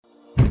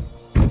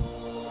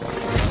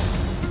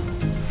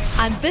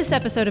On this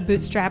episode of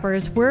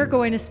Bootstrappers, we're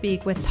going to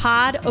speak with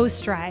Todd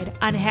Ostride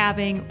on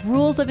having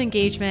rules of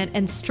engagement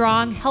and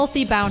strong,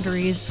 healthy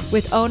boundaries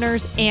with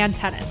owners and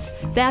tenants.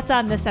 That's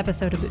on this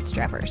episode of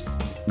Bootstrappers.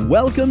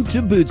 Welcome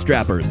to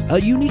Bootstrappers,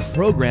 a unique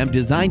program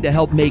designed to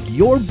help make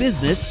your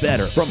business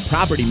better. From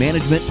property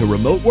management to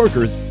remote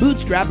workers,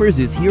 Bootstrappers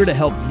is here to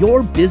help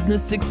your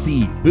business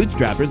succeed.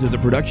 Bootstrappers is a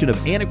production of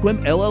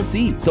Anaquim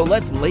LLC, so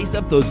let's lace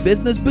up those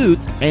business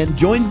boots and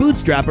join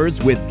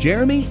Bootstrappers with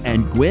Jeremy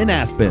and Gwen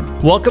Aspen.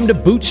 Welcome to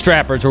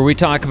Bootstrappers, where we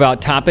talk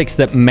about topics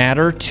that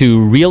matter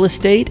to real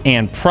estate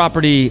and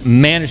property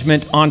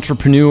management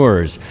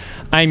entrepreneurs.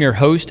 I'm your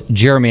host,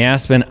 Jeremy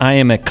Aspen. I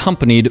am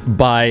accompanied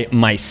by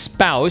my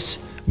spouse,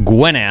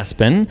 Gwen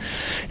Aspen.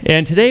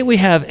 And today we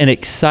have an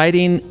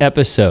exciting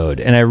episode,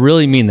 and I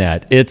really mean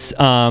that. It's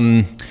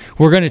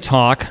we're going to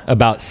talk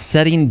about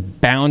setting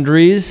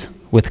boundaries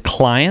with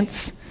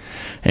clients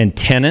and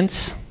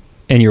tenants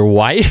and your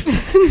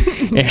wife.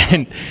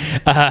 And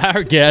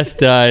our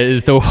guest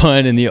is the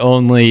one and the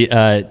only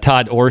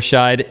Todd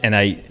Ostride. And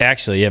I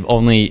actually have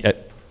only,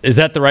 is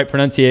that the right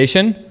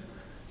pronunciation?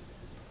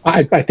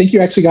 I think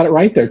you actually got it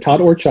right there, Todd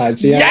Ostride.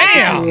 So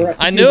Damn!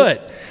 I knew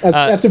it.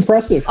 That's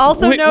impressive.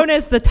 Also known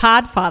as the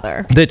Todd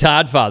Father. The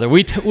Todd Father.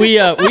 We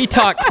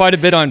talk quite a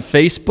bit on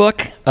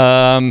Facebook,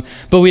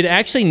 but we'd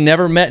actually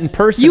never met in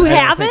person. You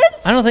haven't?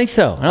 I don't think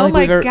so. Oh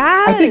my God!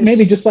 I think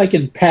maybe just like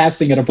in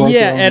passing at a broker.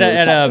 Yeah, at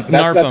a NARPM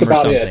that's or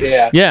about something.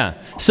 It.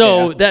 Yeah.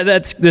 So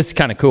that's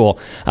kind of cool.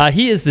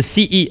 He is the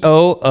CEO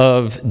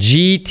of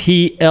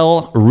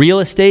GTL Real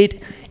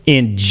Estate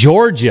in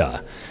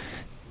Georgia.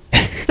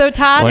 So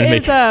Todd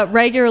is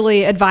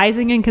regularly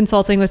advising and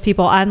consulting with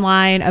people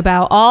online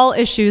about all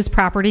issues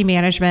property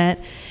management,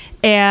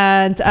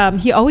 and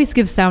he always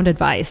gives sound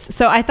advice.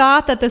 So I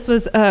thought that this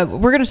was, we're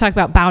going to talk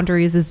about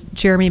boundaries, as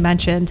Jeremy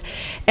mentioned,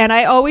 and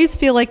I always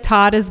feel like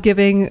Todd is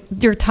giving,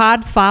 your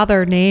Todd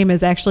Father name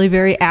is actually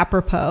very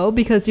apropos,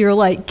 because you're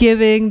like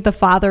giving the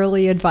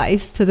fatherly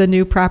advice to the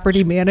new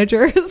property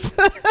managers.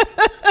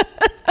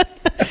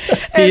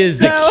 He is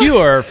the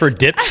cure for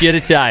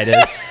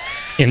dipshititis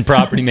in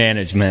property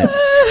management.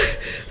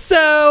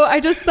 So I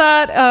just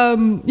thought,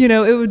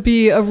 it would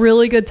be a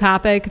really good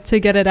topic to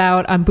get it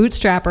out on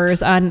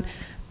Bootstrappers on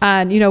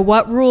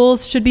what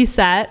rules should be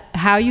set,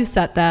 how you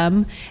set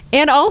them,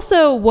 and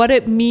also what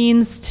it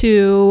means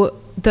to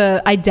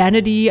the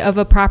identity of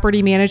a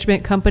property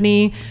management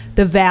company,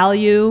 the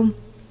value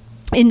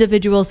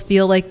individuals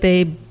feel like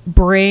they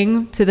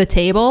bring to the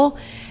table,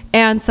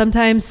 and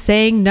sometimes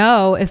saying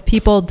no if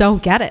people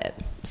don't get it.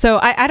 So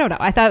I don't know.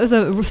 I thought it was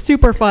a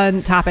super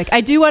fun topic.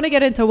 I do want to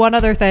get into one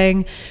other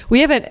thing. We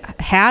haven't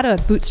had a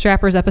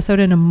Bootstrappers episode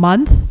in a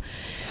month.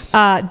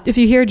 If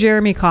you hear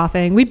Jeremy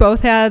coughing, we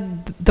both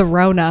had the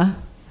Rona.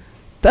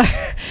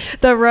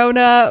 The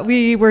Rona,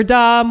 we were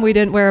dumb. We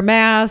didn't wear a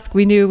mask.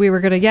 We knew we were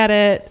going to get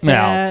it.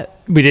 No,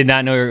 we did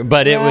not know,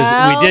 but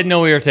we did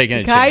know we were taking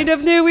a chance. Kind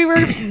of knew we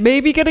were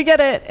maybe going to get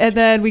it. And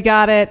then we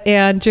got it.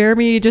 And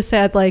Jeremy just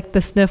had like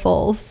the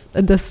sniffles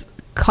and this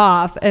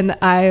cough, and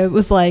I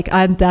was like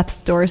on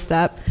death's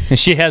doorstep. And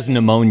she has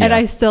pneumonia. And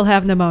I still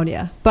have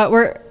pneumonia.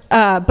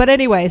 But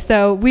anyway,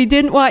 so we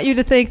didn't want you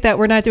to think that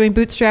we're not doing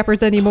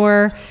Bootstrappers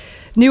anymore.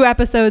 New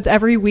episodes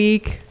every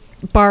week,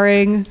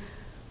 barring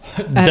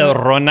the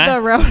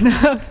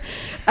Rona.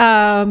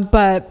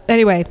 But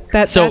anyway,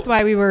 that's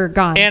why we were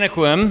gone.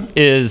 Anaquim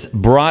is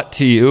brought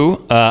to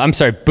you.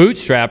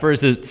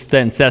 Bootstrappers,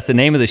 that's the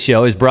name of the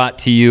show, is brought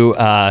to you,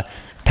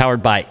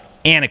 powered by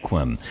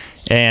Anaquim.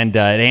 And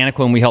at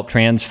Anaquim, we help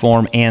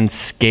transform and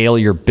scale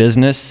your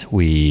business.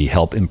 We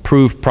help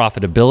improve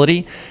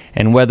profitability.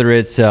 And whether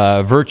it's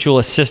virtual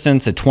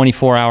assistance, a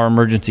 24-hour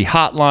emergency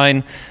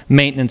hotline,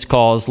 maintenance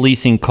calls,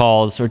 leasing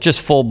calls, or just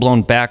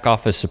full-blown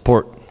back-office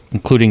support,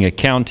 including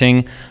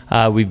accounting,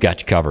 we've got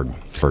you covered.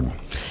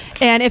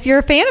 And if you're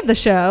a fan of the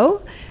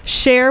show,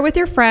 share with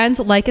your friends,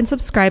 like and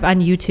subscribe on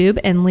YouTube,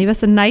 and leave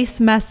us a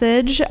nice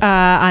message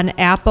on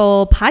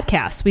Apple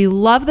Podcasts. We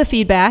love the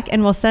feedback,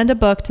 and we'll send a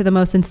book to the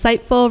most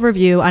insightful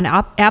review on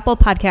Apple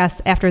Podcasts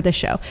after the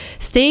show.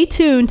 Stay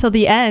tuned till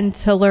the end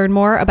to learn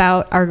more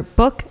about our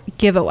book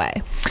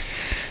giveaway.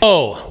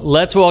 Oh,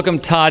 let's welcome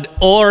Todd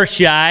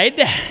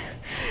Ostride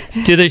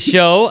to the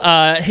show.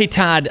 Hey,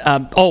 Todd.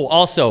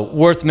 Also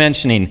worth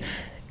mentioning,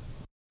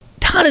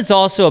 Todd is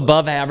also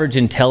above average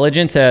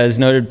intelligence, as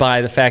noted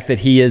by the fact that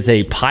he is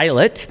a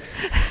pilot.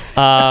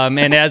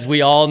 And as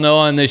we all know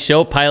on this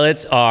show,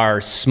 pilots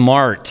are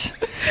smart.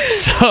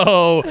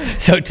 So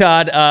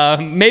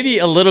Todd, maybe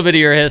a little bit of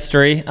your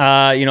history.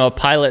 A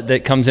pilot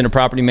that comes into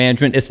property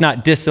management. It's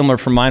not dissimilar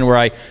from mine, where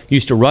I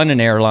used to run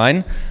an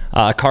airline,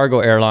 a cargo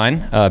airline,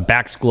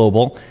 Bax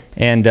Global,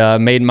 and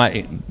made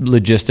my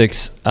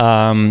logistics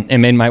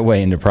and made my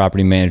way into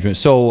property management.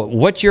 So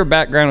what's your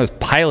background with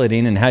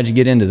piloting, and how'd you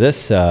get into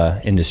this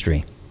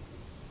industry?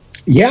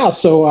 Yeah,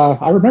 so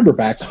I remember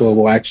Bax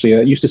Global actually.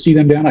 I used to see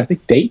them down, I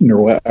think Dayton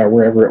or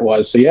wherever it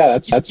was. So yeah,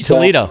 that's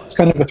Toledo. It's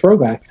kind of a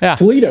throwback. Yeah.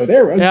 Toledo,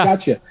 there, Yeah.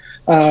 Gotcha.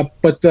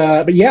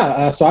 But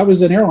yeah, so I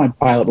was an airline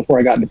pilot before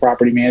I got into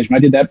property management.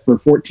 I did that for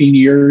 14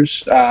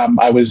 years.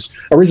 I was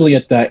originally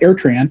at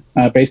AirTran,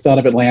 based out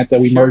of Atlanta.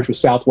 We merged with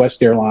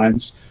Southwest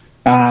Airlines,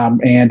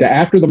 and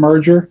after the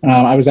merger,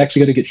 I was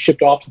actually going to get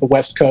shipped off to the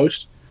West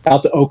Coast,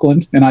 out to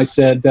Oakland, and I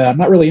said I'm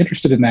not really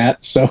interested in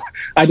that. So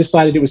I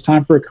decided it was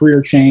time for a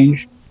career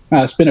change.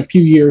 Spent a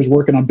few years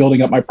working on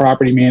building up my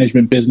property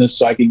management business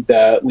so I could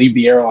leave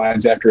the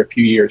airlines after a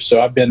few years.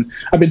 So I've been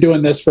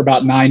doing this for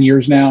about 9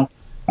 years now.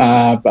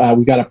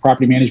 We've got a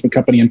property management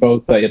company in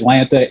both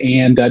Atlanta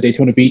and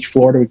Daytona Beach,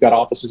 Florida. We've got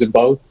offices in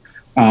both,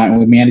 and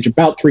we manage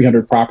about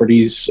 300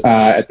 properties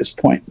at this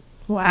point.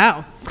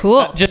 Wow,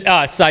 cool. Just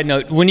side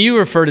note, when you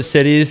refer to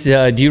cities,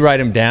 do you write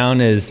them down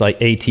as like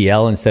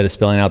ATL instead of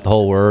spelling out the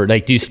whole word?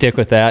 Like, do you stick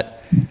with that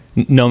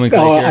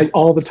nomenclature?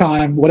 All the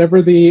time.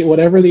 Whatever the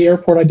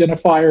airport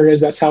identifier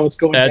is, that's how it's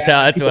going. That's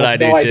down. what I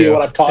do no too. idea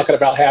what I'm talking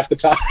about half the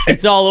time.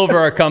 It's all over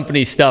our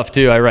company stuff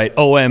too. I write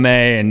OMA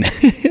and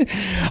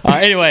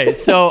anyway.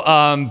 So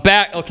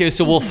back. Okay,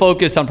 so we'll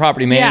focus on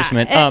property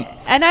management. Yeah,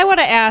 and I want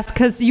to ask,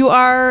 because you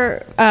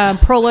are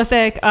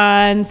prolific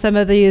on some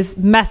of these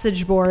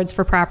message boards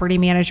for property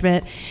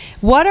management.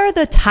 What are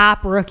the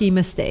top rookie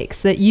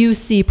mistakes that you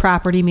see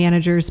property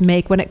managers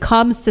make when it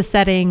comes to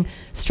setting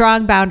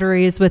strong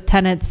boundaries with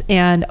tenants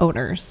and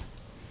owners?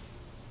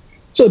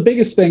 So the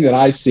biggest thing that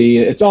I see,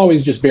 it's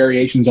always just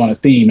variations on a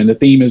theme. And the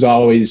theme is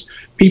always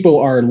people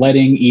are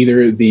letting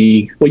usually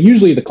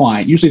the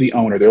client, usually the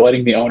owner, they're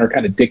letting the owner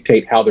kind of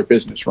dictate how their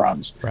business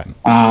runs. Right.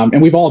 And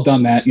we've all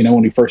done that,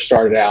 when we first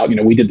started out,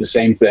 we did the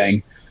same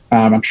thing.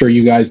 I'm sure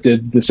you guys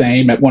did the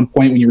same at one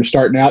point when you were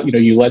starting out.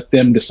 You let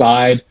them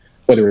decide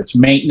whether it's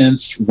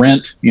maintenance,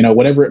 rent,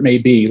 whatever it may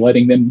be,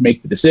 letting them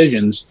make the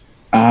decisions.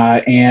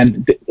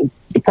 And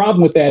the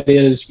problem with that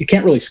is you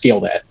can't really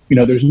scale that.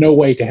 There's no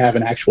way to have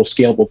an actual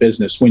scalable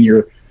business when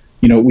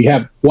we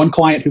have one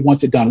client who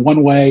wants it done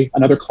one way,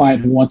 another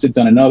client who wants it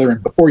done another,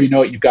 and before you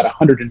know it, you've got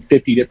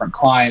 150 different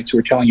clients who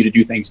are telling you to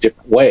do things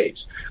different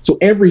ways. So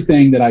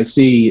everything that I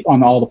see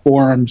on all the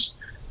forums,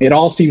 it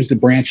all seems to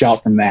branch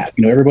out from that.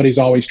 Everybody's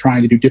always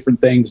trying to do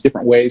different things,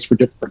 different ways for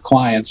different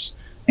clients,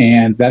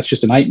 and that's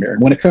just a nightmare.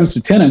 And when it comes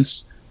to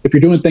tenants, if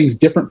you're doing things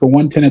different for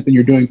one tenant than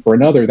you're doing for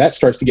another, that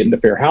starts to get into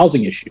fair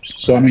housing issues.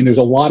 So, there's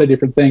a lot of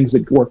different things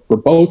that work for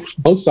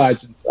both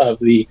sides of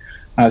the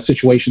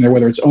situation there,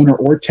 whether it's owner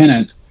or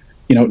tenant.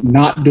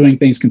 Not doing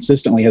things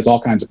consistently has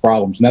all kinds of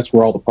problems, and that's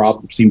where all the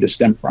problems seem to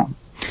stem from.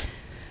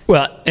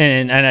 Well,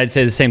 and I'd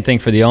say the same thing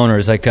for the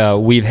owners. Like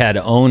we've had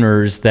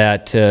owners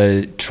that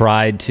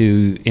tried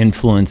to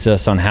influence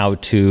us on how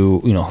to,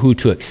 who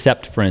to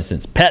accept, for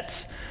instance,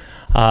 pets.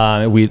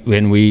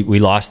 We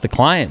lost the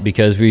client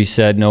because we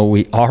said, no,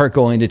 we are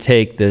going to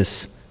take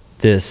this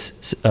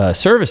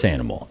service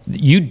animal.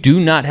 You do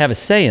not have a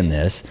say in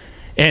this.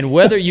 And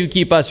whether you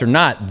keep us or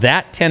not,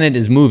 that tenant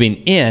is moving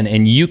in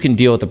and you can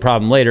deal with the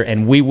problem later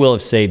and we will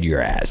have saved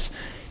your ass.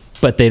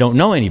 But they don't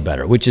know any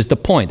better, which is the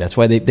point. That's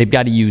why they've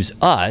got to use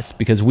us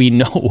because we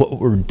know what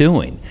we're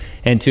doing.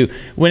 And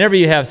whenever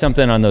you have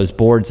something on those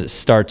boards that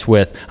starts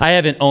with, I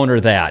have an owner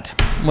that,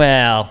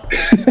 well,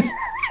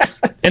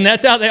 and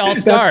that's how they all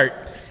start.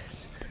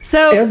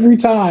 So every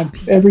time.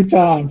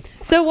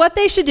 So what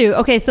they should do,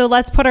 okay, so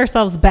let's put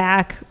ourselves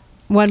back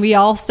when we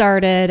all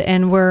started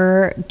and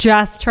we're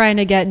just trying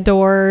to get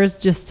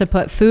doors just to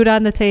put food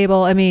on the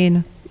table.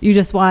 You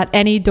just want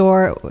any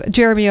door.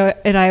 Jeremy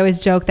and I always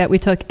joke that we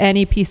took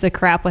any piece of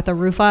crap with a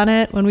roof on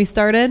it when we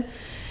started.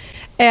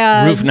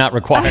 And roof not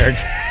required.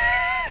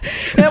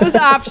 It was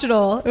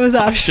optional.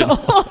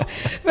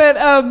 But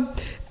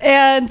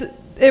and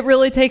it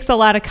really takes a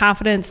lot of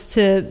confidence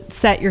to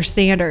set your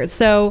standards.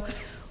 So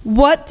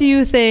what do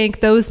you think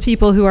those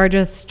people who are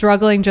just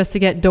struggling just to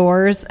get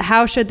doors,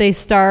 how should they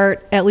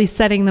start at least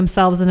setting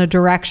themselves in a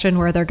direction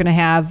where they're going to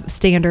have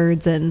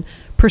standards and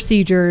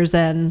procedures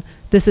and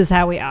this is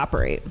how we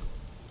operate?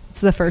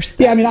 It's the first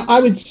step. Yeah, I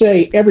would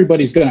say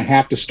everybody's going to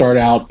have to start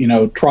out,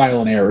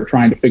 trial and error,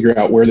 trying to figure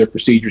out where their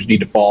procedures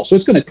need to fall. So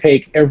it's going to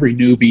take every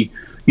newbie,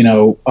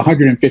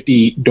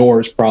 150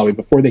 doors probably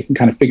before they can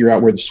kind of figure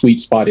out where the sweet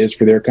spot is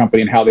for their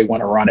company and how they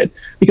want to run it.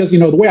 Because,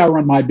 the way I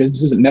run my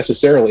business isn't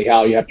necessarily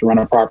how you have to run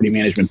a property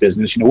management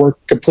business. We're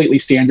completely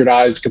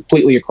standardized,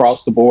 completely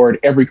across the board.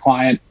 Every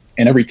client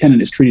and every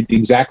tenant is treated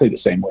exactly the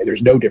same way.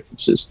 There's no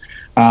differences.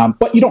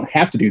 But you don't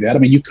have to do that.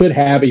 You could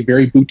have a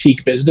very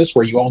boutique business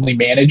where you only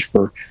manage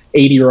for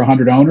 80 or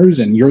 100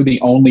 owners and you're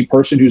the only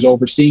person who's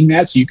overseeing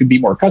that, so you can be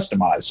more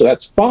customized. So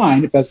that's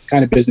fine if that's the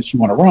kind of business you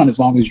want to run, as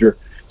long as you're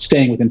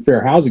staying within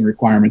fair housing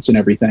requirements and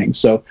everything.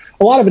 So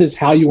a lot of it is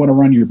how you want to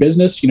run your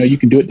business. You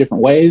can do it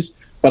different ways,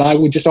 but I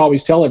would just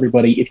always tell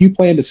everybody, if you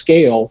plan to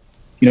scale,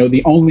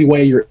 the only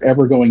way you're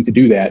ever going to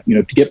do that,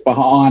 to get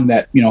beyond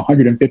that,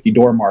 150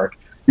 door mark,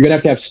 you're going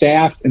to have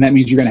staff, and that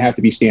means you're going to have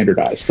to be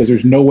standardized because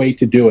there's no way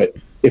to do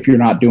it if you're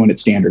not doing it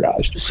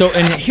standardized. So,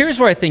 and here's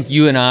where I think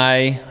you and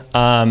I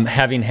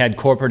having had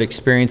corporate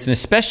experience, and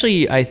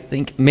especially, I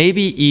think,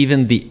 maybe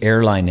even the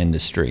airline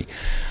industry.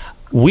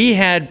 We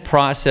had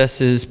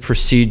processes,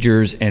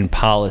 procedures, and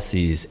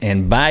policies,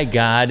 and by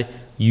God,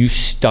 you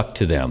stuck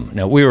to them.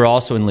 Now, we were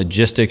also in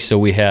logistics, so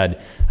we had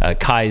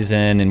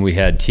Kaizen and we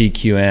had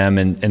TQM,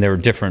 and there were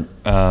different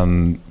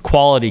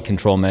quality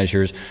control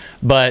measures.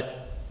 But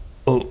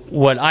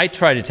what I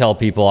try to tell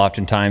people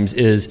oftentimes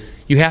is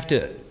you have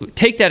to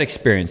take that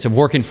experience of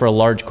working for a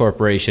large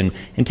corporation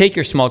and take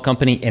your small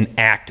company and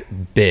act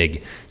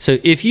big. So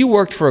if you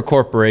worked for a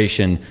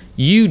corporation,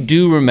 you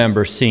do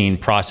remember seeing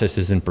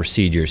processes and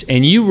procedures,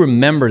 and you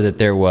remember that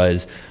there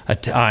was a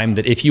time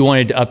that if you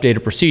wanted to update a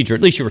procedure,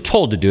 at least you were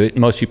told to do it,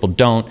 most people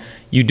don't,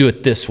 you do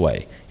it this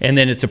way, and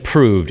then it's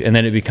approved, and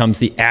then it becomes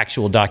the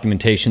actual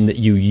documentation that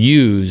you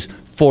use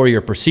for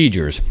your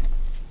procedures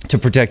to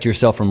protect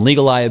yourself from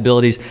legal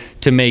liabilities,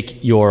 to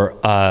make your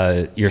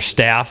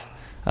staff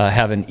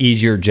have an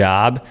easier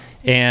job.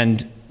 And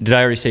did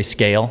I already say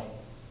scale?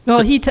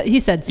 Well, he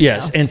said scale.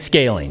 Yes, and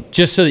scaling,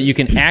 just so that you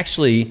can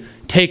actually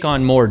take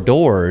on more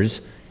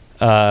doors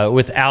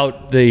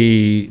without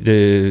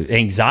the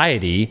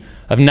anxiety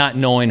of not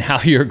knowing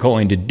how you're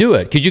going to do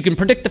it. Because you can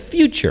predict the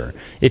future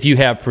if you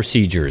have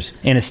procedures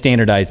and a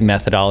standardized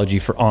methodology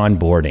for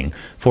onboarding,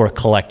 for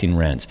collecting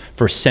rents,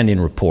 for sending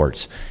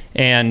reports.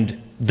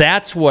 And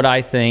that's what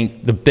I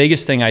think the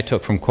biggest thing I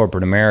took from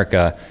corporate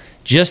America,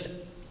 just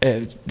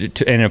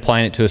and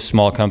applying it to a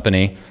small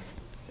company,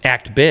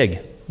 act big,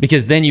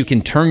 because then you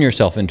can turn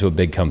yourself into a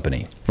big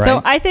company. Right?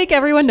 So I think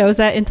everyone knows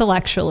that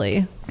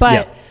intellectually,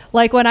 but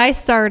like when I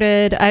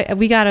started,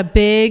 we got a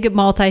big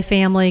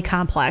multifamily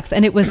complex,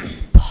 and it was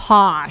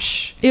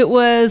posh. It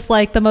was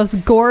like the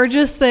most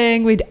gorgeous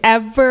thing we'd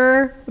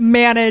ever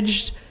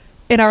managed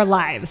in our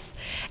lives.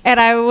 And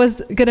I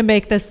was going to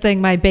make this thing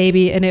my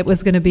baby, and it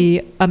was going to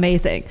be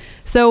amazing.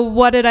 So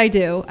what did I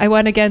do? I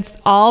went against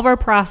all of our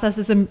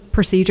processes and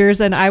procedures,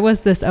 and I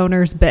was this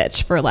owner's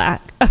bitch, for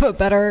lack of a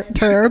better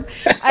term.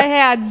 I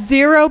had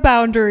zero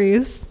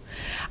boundaries.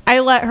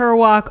 I let her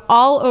walk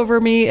all over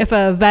me. If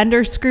a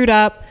vendor screwed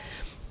up,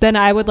 then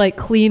I would like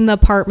clean the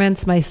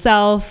apartments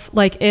myself,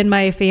 like in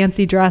my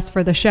fancy dress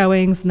for the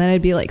showings, and then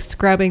I'd be like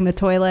scrubbing the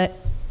toilet.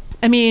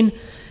 I mean,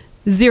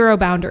 zero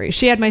boundaries.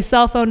 She had my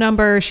cell phone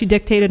number. She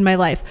dictated my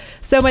life.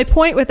 So my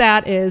point with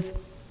that is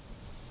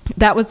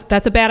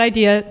that's a bad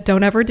idea.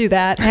 Don't ever do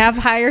that. Have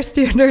higher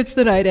standards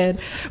than I did.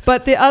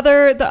 But the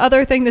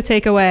other thing to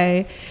take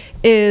away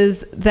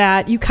is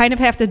that you kind of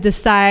have to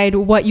decide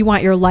what you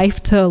want your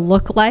life to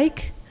look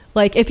like.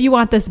 Like if you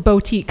want this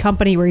boutique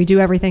company where you do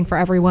everything for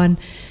everyone,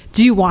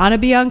 do you want to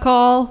be on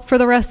call for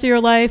the rest of your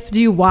life? Do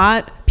you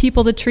want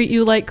people to treat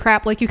you like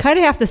crap? Like you kind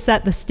of have to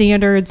set the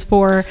standards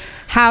for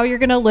how you're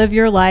going to live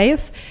your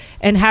life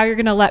and how you're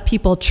going to let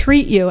people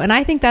treat you. And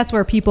I think that's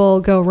where people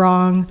go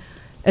wrong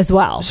as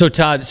well. So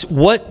Todd,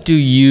 what do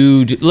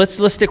you do?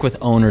 Let's stick with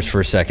owners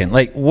for a second.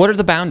 Like what are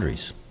the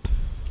boundaries?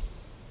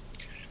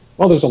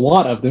 Well, there's a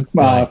lot of them,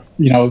 and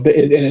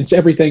it's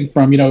everything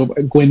from,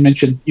 Gwen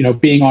mentioned,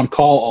 being on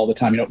call all the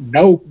time.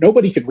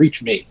 Nobody can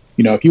reach me.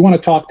 If you want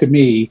to talk to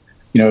me,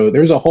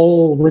 there's a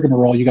whole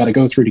rigmarole you got to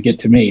go through to get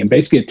to me. And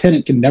basically a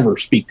tenant can never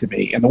speak to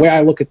me. And the way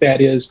I look at that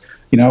is,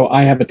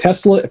 I have a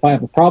Tesla. If I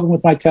have a problem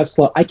with my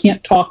Tesla, I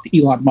can't talk to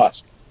Elon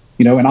Musk.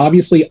 And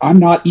obviously I'm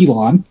not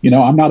Elon,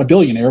 I'm not a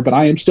billionaire, but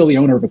I am still the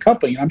owner of a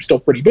company and I'm still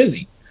pretty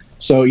busy.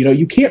 So,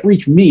 you can't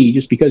reach me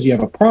just because you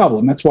have a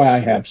problem. That's why I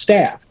have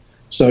staff.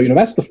 So,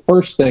 that's the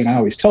first thing I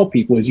always tell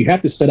people is you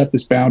have to set up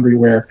this boundary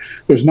where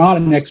there's not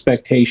an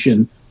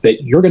expectation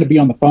that you're going to be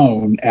on the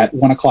phone at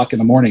 1 o'clock in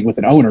the morning with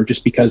an owner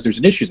just because there's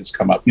an issue that's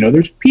come up.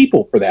 There's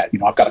people for that.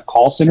 I've got a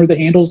call center that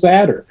handles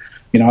that, or,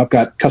 I've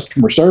got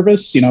customer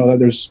service,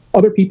 there's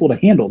other people to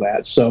handle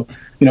that. So,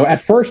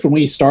 at first when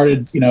we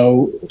started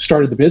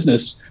the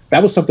business,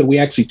 that was something we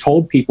actually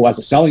told people as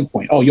a selling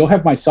point. Oh, you'll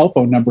have my cell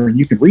phone number and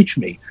you can reach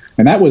me.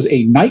 And that was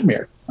a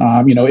nightmare.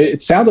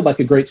 It sounded like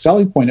a great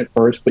selling point at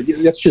first, but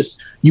that's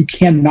just, you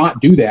cannot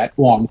do that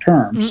long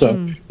term. Mm-mm.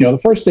 So, the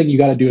first thing you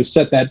got to do is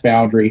set that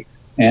boundary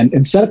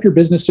and set up your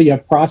business so you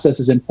have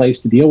processes in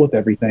place to deal with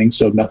everything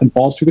so nothing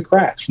falls through the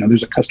cracks.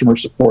 There's a customer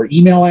support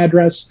email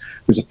address,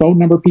 there's a phone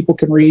number people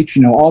can reach,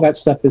 all that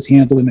stuff is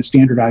handled in a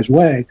standardized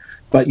way.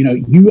 But,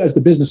 you as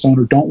the business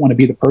owner don't want to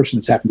be the person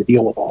that's having to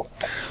deal with all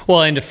that.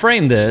 Well, and to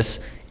frame this,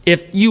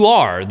 if you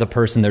are the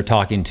person they're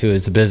talking to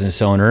as the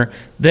business owner,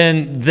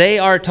 then they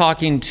are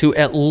talking to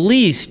at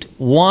least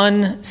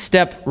one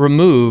step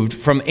removed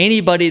from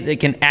anybody that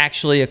can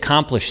actually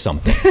accomplish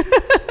something.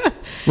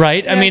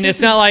 Right? I mean,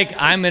 it's not like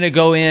I'm going to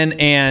go in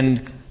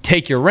and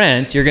take your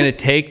rents. You're going to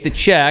take the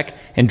check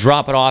and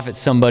drop it off at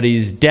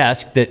somebody's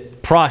desk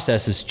that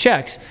processes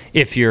checks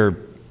if you're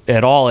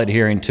at all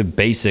adhering to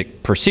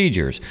basic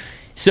procedures.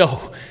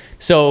 So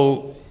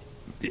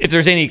if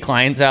there's any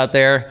clients out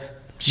there,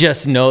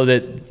 just know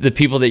that the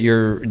people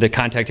that the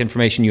contact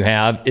information you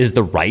have is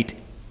the right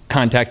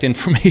contact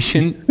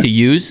information to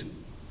use.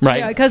 Right.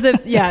 Yeah, because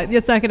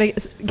it's not going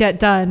to get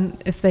done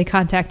if they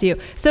contact you.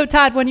 So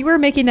Todd, when you were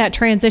making that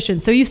transition,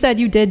 so you said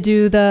you did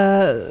do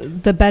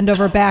the bend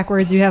over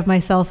backwards. You have my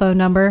cell phone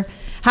number.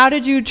 How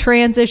did you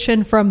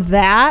transition from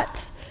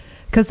that?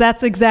 Because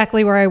that's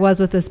exactly where I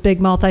was with this big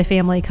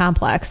multifamily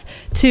complex,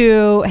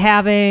 to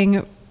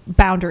having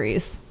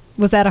boundaries.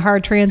 Was that a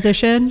hard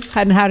transition?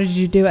 And how did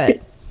you do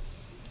it?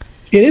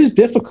 It is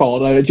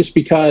difficult, just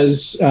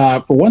because,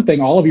 for one thing,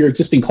 all of your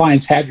existing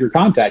clients have your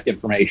contact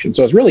information.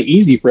 So it's really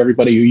easy for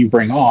everybody who you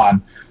bring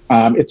on.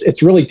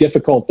 It's really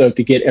difficult, though,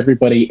 to get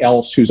everybody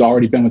else who's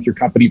already been with your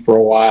company for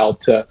a while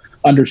to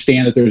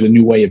understand that there's a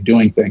new way of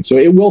doing things. So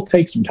it will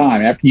take some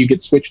time. After you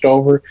get switched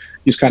over,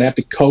 you just kind of have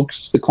to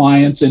coax the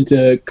clients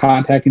into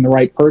contacting the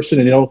right person.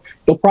 And there'll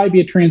probably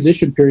be a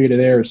transition period of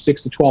there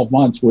 6 to 12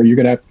 months where you're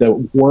going to have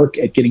to work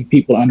at getting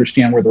people to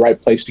understand where the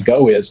right place to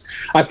go is.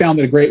 I found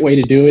that a great way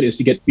to do it is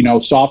to get,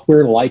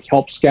 software like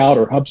Help Scout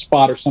or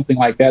HubSpot or something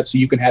like that. So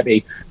you can have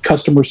a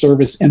customer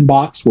service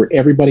inbox where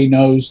everybody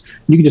knows.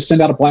 You can just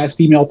send out a blast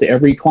email to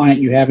every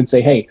client you have and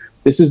say, hey,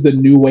 this is the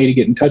new way to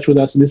get in touch with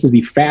us. And this is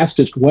the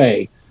fastest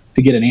way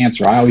to get an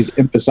answer. I always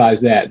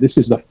emphasize that. This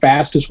is the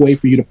fastest way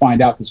for you to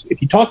find out. Because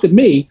if you talk to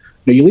me,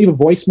 you leave a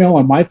voicemail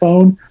on my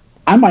phone,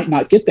 I might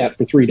not get that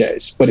for 3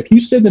 days. But if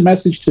you send the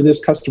message to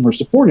this customer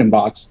support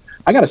inbox,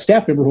 I got a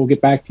staff member who will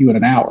get back to you in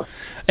an hour.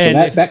 So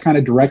and that kind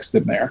of directs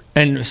them there.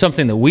 And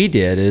something that we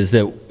did is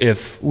that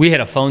if we had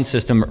a phone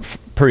system,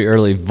 pretty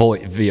early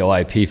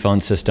VoIP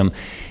phone system,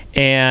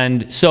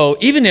 and so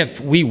even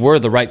if we were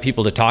the right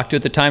people to talk to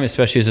at the time,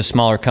 especially as a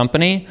smaller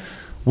company,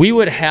 we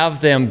would have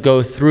them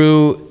go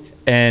through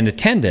an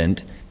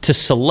attendant to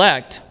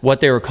select what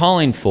they were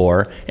calling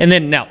for. And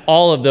then now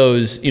all of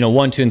those,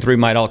 1, 2, and 3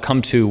 might all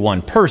come to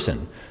one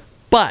person.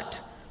 But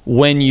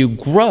when you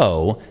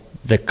grow,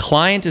 the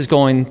client is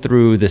going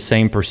through the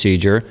same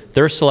procedure.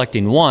 They're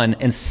selecting one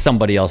and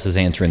somebody else is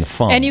answering the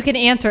phone. And you can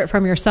answer it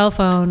from your cell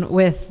phone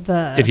with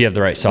if you have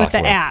the right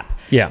software. With the app.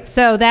 Yeah.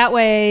 So that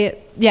way,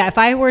 if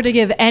I were to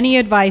give any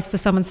advice to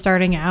someone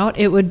starting out,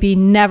 it would be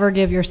never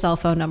give your cell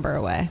phone number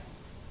away.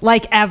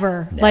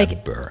 Ever.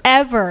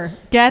 Ever.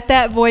 Get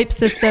that VoIP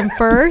system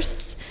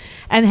first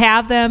and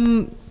have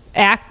them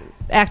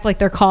act like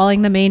they're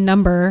calling the main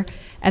number,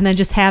 and then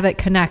just have it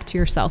connect to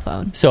your cell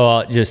phone. So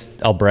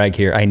I'll brag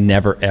here. I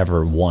never,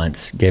 ever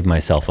once gave my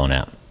cell phone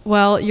out.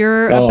 Well,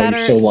 you're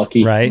so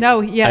lucky. Right?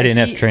 No, yeah. I didn't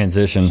have to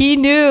transition. He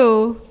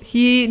knew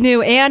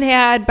and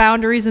had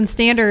boundaries and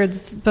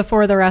standards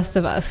before the rest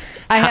of us.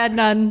 I had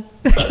none.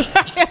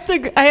 I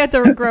had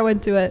to grow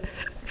into it.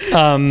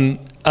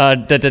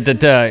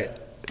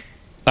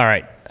 All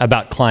right,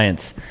 about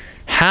clients.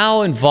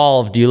 How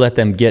involved do you let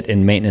them get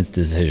in maintenance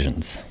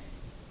decisions?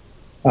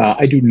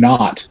 I do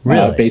not,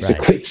 really?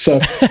 Basically. Right. So,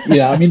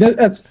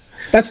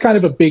 that's kind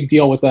of a big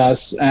deal with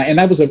us. And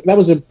that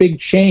was a big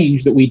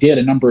change that we did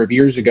a number of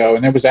years ago.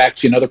 And there was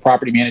actually another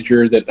property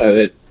manager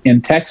that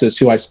in Texas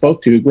who I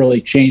spoke to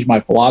really changed my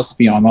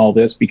philosophy on all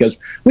this, because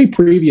we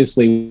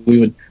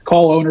would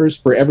call owners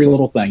for every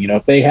little thing.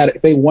 If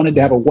they wanted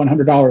to have a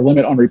 $100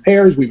 limit on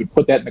repairs, we would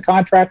put that in the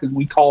contract and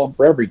we'd call them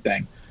for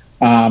everything.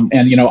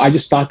 I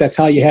just thought that's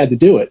how you had to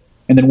do it.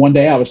 And then one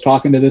day I was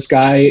talking to this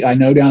guy I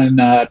know down in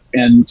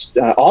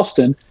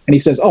Austin, and he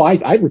says, "Oh,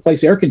 I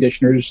replace air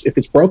conditioners. If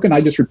it's broken,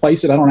 I just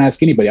replace it. I don't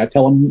ask anybody. I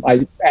tell him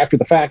after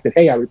the fact that,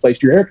 hey, I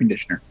replaced your air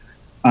conditioner."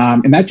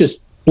 And that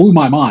just blew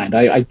my mind.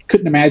 I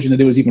couldn't imagine that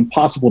it was even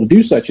possible to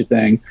do such a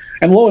thing.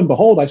 And lo and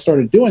behold, I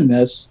started doing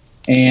this,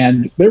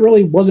 and there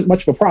really wasn't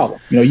much of a problem.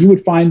 You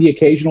would find the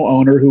occasional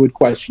owner who would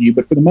question you,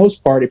 but for the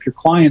most part, if your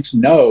clients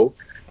know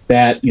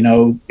that,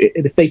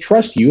 if they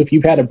trust you, if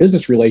you've had a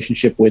business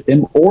relationship with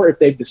them, or if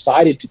they've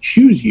decided to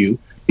choose you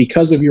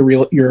because of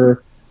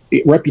your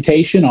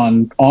reputation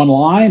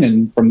online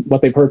and from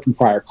what they've heard from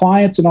prior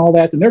clients and all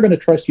that, then they're going to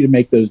trust you to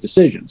make those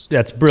decisions.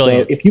 That's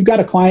brilliant. So if you've got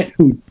a client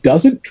who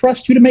doesn't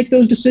trust you to make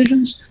those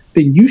decisions,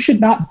 then you should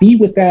not be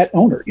with that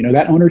owner.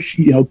 That owner,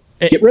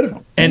 get rid of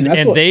them. And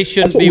they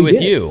shouldn't be with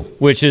you,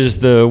 which is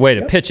the way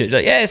to pitch it.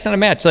 It's not a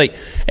match.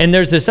 And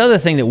there's this other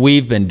thing that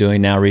we've been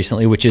doing now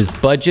recently, which is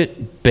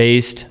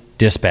budget-based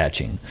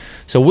dispatching.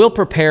 So we'll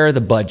prepare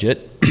the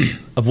budget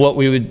of what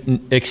we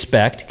would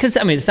expect, because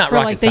it's not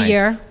rocket science.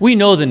 Year. We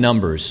know the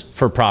numbers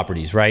for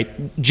properties, right?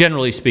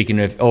 Generally speaking,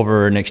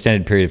 over an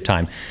extended period of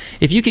time.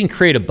 If you can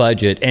create a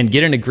budget and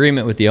get an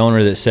agreement with the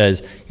owner that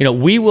says,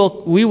 we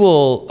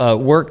will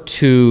work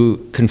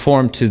to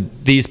conform to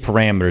these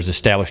parameters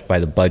established by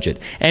the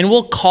budget, and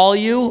we'll call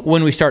you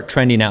when we start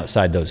trending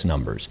outside those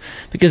numbers,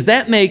 because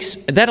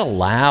that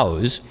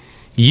allows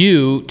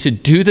you to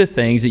do the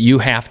things that you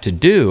have to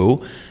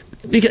do.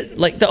 Because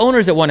the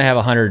owners that want to have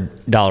a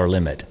 $100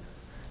 limit,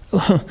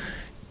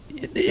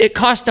 it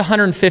costs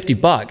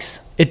 $150.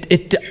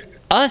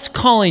 Us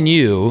calling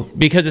you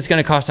because it's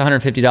going to cost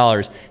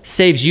 $150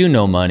 saves you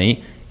no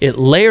money. It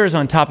layers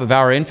on top of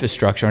our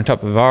infrastructure, on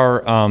top of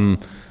our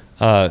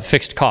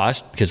fixed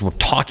cost, because we're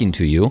talking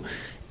to you.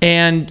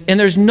 And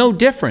there's no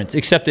difference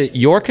except that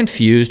you're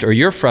confused or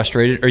you're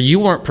frustrated or you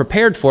weren't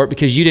prepared for it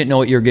because you didn't know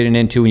what you were getting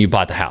into when you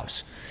bought the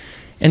house.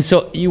 And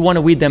so you want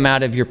to weed them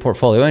out of your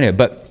portfolio anyway.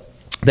 But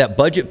that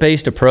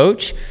budget-based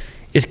approach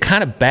is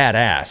kind of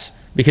badass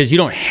because you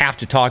don't have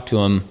to talk to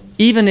them,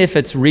 even if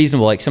it's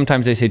reasonable. Like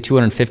sometimes they say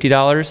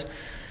 $250.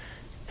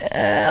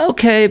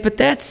 Okay, but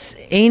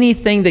that's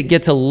anything that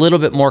gets a little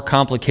bit more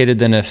complicated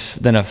than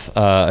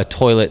a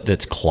toilet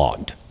that's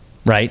clogged,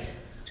 right?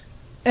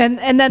 And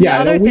then the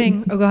other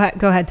thing. Oh,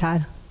 go ahead,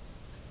 Todd.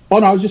 Oh,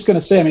 no, I was just going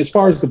to say, I mean, as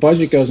far as the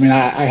budget goes, I mean,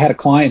 I had a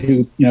client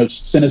who,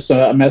 sent us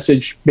a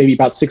message maybe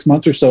about 6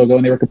 months or so ago,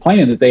 and they were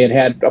complaining that they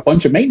had a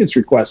bunch of maintenance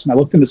requests. And I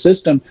looked in the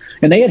system,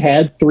 and they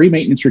had 3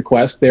 maintenance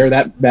requests there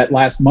that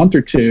last month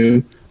or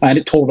two, and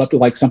it totaled up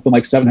to something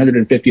like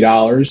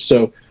 $750.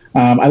 So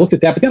I looked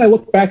at that, but then I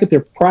looked back at their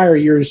prior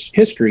year's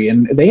history,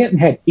 and they hadn't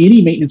had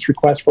any maintenance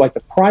requests for the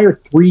prior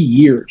 3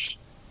 years.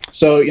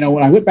 So,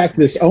 when I went back to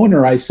this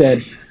owner, I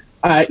said,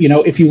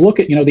 if you look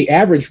at, the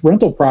average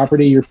rental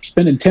property, you're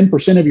spending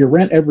 10% of your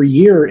rent every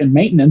year in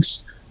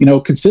maintenance,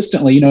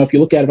 consistently, if you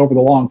look at it over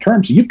the long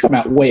term. So you've come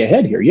out way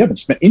ahead here. You haven't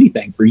spent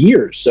anything for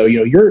years. So,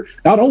 you're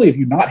not only have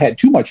you not had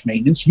too much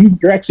maintenance,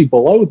 you're actually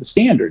below the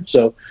standard.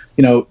 So,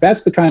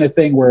 that's the kind of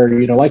thing where,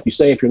 like you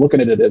say, if you're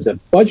looking at it as a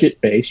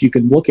budget base, you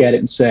can look at it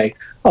and say,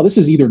 oh, this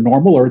is either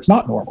normal or it's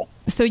not normal.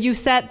 So you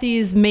set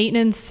these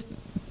maintenance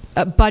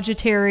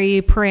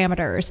budgetary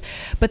parameters.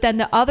 But then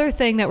the other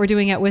thing that we're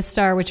doing at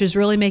Wistar, which is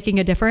really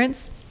making a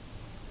difference,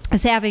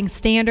 is having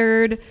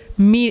standard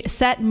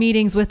set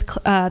meetings with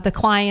the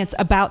clients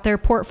about their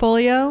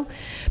portfolio,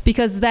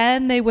 because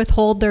then they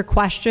withhold their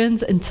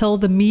questions until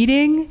the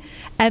meeting,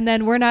 and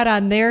then we're not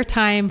on their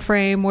time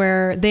frame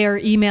where they are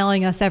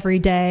emailing us every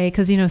day,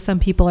 because some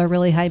people are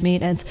really high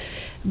maintenance.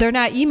 They're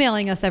not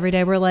emailing us every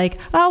day. We're like,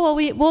 oh well,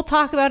 we'll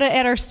talk about it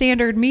at our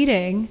standard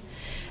meeting.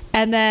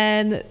 And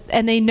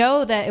they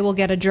know that it will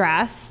get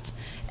addressed,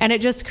 and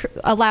it just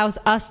allows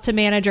us to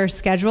manage our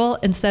schedule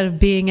instead of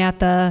being at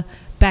the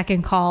beck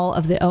and call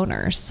of the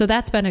owners. So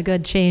that's been a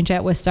good change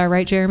at Wistar,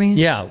 right, Jeremy?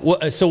 Yeah.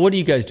 So what do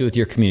you guys do with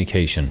your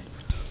communication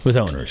with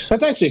owners?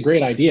 That's actually a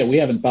great idea. We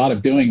haven't thought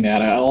of doing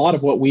that. A lot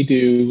of what we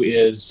do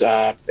is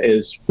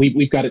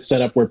we've got it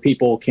set up where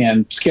people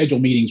can schedule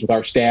meetings with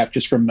our staff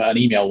just from an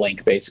email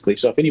link, basically.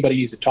 So if anybody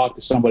needs to talk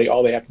to somebody,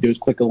 all they have to do is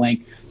click a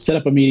link, set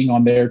up a meeting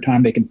on their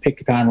time. They can pick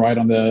a time right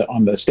on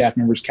the staff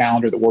member's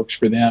calendar that works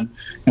for them,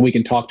 and we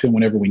can talk to them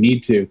whenever we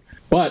need to.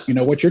 But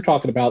what you're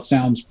talking about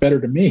sounds better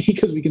to me,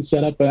 because we can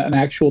set up an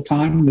actual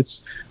time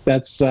that's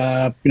just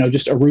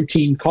a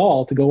routine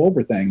call to go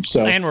over things.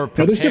 So and we're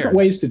prepared. There's different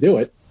ways to do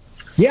it.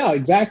 Yeah,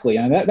 exactly.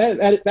 And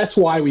that's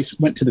why we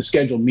went to the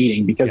scheduled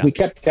meeting, because we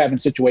kept having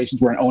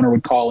situations where an owner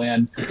would call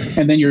in,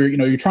 and then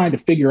you're trying to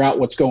figure out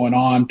what's going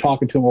on,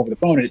 talking to them over the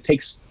phone, and it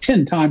takes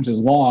 10 times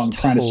as long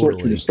trying to sort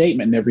through the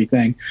statement and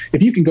everything.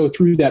 If you can go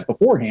through that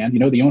beforehand,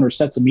 the owner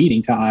sets a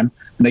meeting time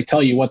and they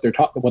tell you what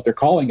they're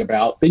calling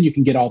about, then you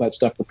can get all that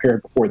stuff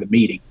prepared before the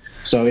meeting.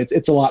 So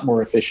it's a lot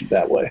more efficient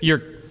that way.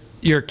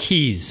 Your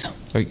keys,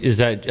 is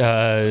that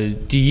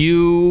do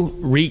you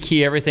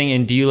rekey everything,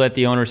 and do you let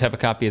the owners have a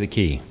copy of the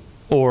key?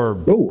 Or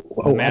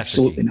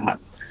absolutely not.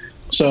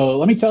 So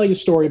let me tell you a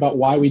story about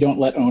why we don't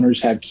let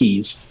owners have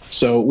keys.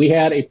 So we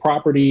had a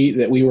property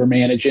that we were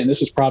managing.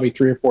 This is probably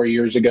 3 or 4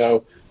 years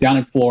ago down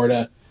in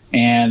Florida.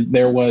 And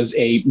there was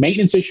a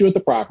maintenance issue at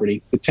the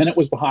property. The tenant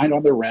was behind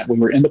on their rent. We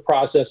were in the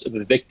process of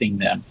evicting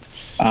them.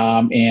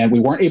 And we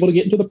weren't able to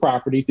get into the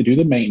property to do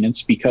the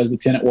maintenance because the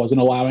tenant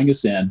wasn't allowing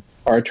us in.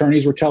 Our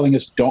attorneys were telling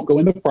us, don't go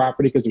in the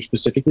property because they're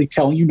specifically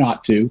telling you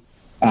not to.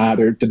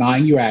 They're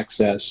denying you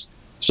access.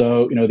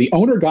 So, the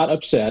owner got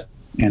upset,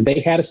 and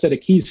they had a set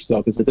of keys still,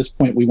 because at this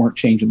point we weren't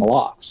changing the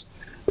locks.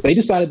 They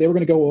decided they were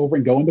going to go over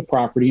and go in the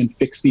property and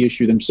fix the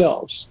issue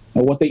themselves.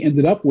 Now, what they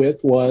ended up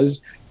with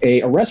was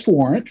a arrest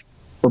warrant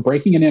for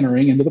breaking and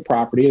entering into the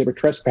property. They were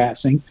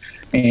trespassing,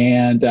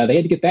 and they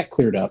had to get that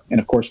cleared up. And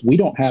of course, we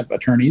don't have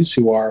attorneys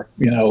who are,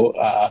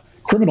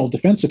 criminal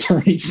defense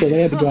attorneys, so they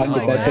had to go out and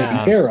get that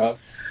taken care of.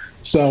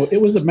 So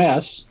it was a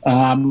mess,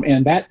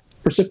 and that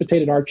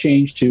precipitated our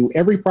change to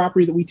every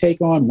property that we take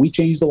on. We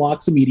change the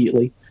locks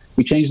immediately.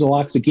 We change the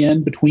locks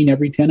again between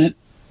every tenant,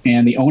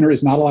 and the owner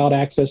is not allowed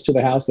access to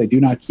the house. They do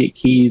not get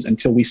keys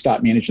until we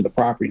stop managing the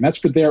property, and that's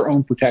for their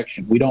own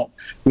protection. We don't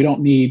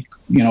need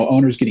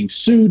owners getting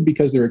sued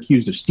because they're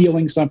accused of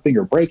stealing something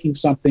or breaking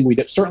something. We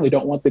certainly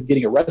don't want them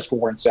getting arrest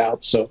warrants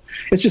out. So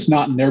it's just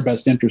not in their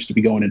best interest to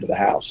be going into the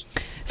house.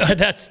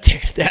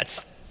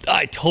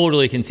 I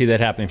totally can see that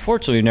happening.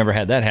 Fortunately, we've never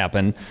had that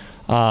happen.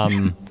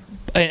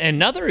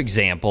 Another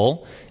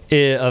example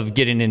of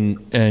getting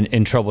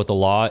in trouble with the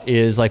law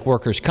is like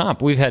workers'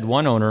 comp. We've had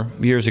one owner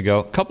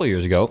a couple of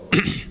years ago,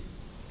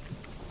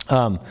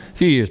 a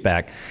few years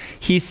back.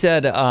 He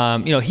said,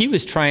 he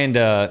was trying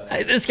to.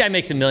 This guy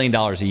makes $1 million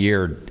a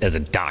year as a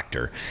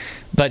doctor,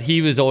 but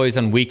he was always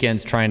on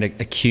weekends trying to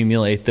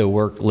accumulate the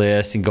work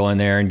list and go in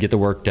there and get the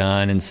work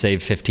done and save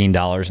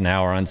 $15 an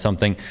hour on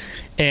something,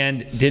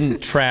 and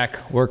didn't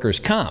track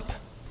workers' comp.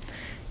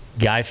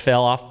 Guy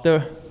fell off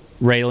the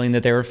railing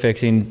that they were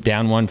fixing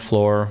down one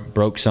floor,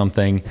 broke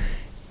something,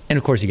 and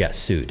of course he got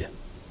sued.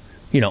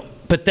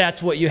 But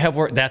that's what you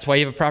have. That's why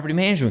you have a property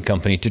management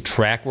company, to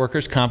track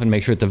workers' comp and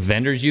make sure that the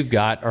vendors you've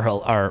got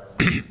are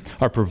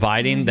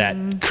providing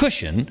that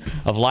cushion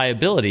of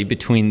liability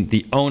between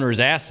the owner's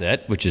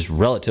asset, which is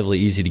relatively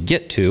easy to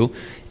get to,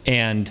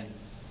 and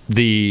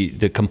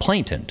the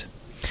complainant.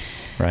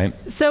 Right.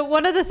 So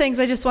one of the things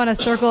I just want to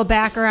circle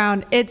back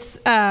around, it's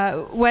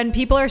when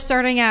people are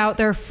starting out,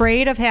 they're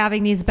afraid of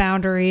having these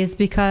boundaries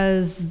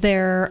because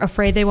they're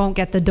afraid they won't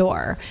get the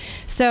door.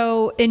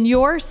 So in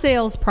your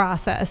sales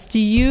process, do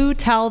you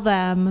tell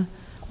them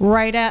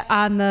right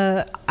on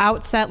the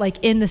outset,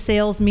 like in the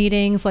sales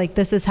meetings, like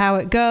this is how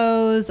it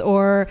goes,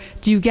 or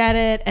do you get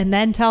it and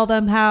then tell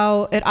them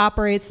how it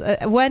operates?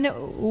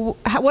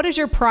 What is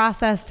your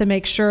process to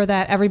make sure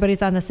that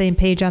everybody's on the same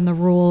page on the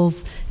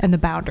rules and the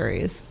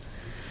boundaries?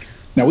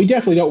 Now, we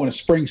definitely don't want to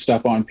spring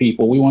stuff on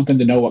people. We want them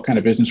to know what kind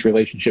of business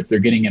relationship they're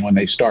getting in when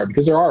they start,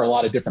 because there are a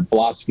lot of different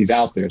philosophies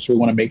out there. So we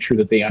want to make sure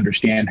that they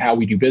understand how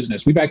we do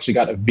business. We've actually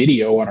got a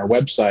video on our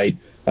website.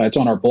 It's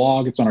on our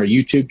blog. It's on our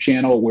YouTube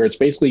channel, where it's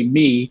basically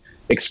me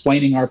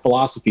explaining our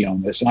philosophy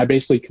on this. And I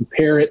basically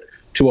compare it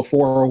to a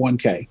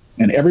 401k.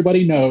 And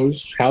everybody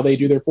knows how they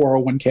do their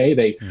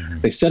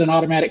 401k. They set an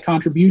automatic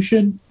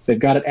contribution. They've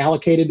got it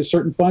allocated to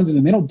certain funds, and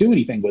then they don't do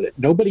anything with it.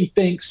 Nobody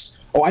thinks,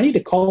 oh, I need to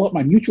call up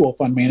my mutual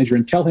fund manager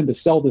and tell him to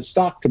sell this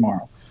stock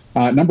tomorrow.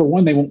 Number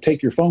one, they won't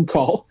take your phone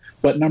call.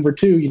 But number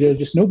two,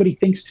 just nobody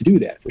thinks to do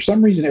that. For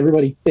some reason,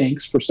 everybody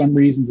thinks for some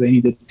reason they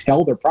need to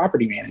tell their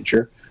property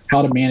manager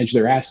how to manage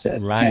their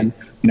asset. Right. And,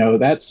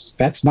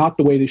 that's not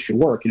the way this should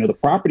work. The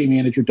property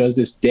manager does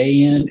this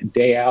day in and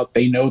day out.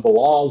 They know the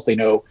laws. They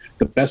know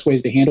the best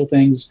ways to handle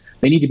things.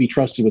 They need to be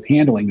trusted with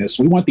handling this.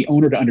 We want the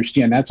owner to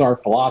understand that's our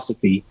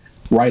philosophy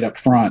right up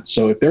front.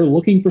 So if they're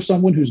looking for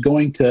someone who's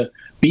going to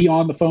be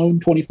on the phone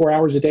 24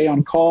 hours a day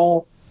on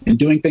call and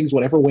doing things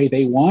whatever way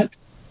they want,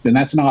 then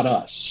that's not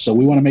us. So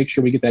we want to make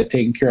sure we get that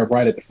taken care of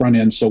right at the front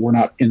end, so we're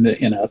not in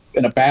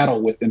a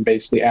battle with them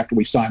basically after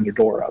we sign their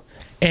door up.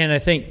 And I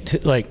think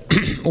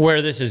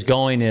where this is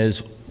going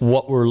is,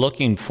 what we're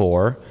looking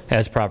for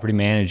as property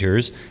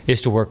managers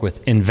is to work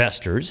with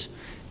investors,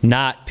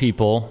 not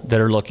people that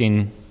are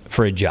looking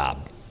for a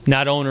job,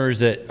 not owners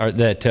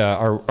that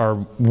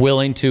are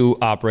willing to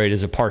operate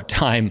as a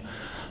part-time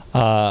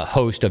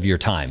host of your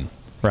time,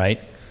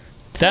 right?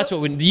 That's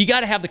what you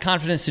got to have the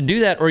confidence to do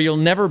that, or you'll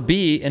never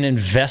be an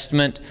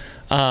investment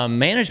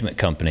management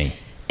company.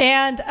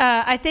 And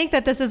I think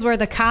that this is where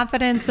the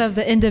confidence of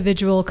the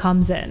individual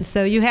comes in.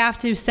 So you have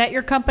to set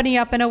your company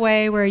up in a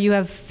way where you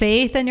have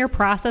faith in your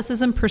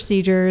processes and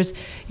procedures,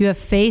 you have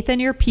faith in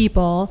your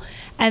people,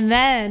 and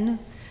then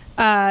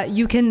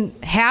you can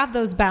have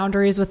those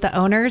boundaries with the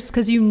owners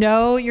because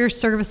you're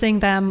servicing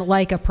them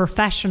like a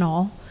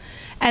professional.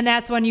 And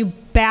that's when you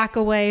back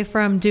away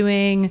from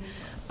doing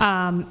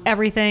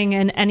everything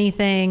and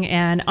anything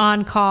and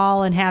on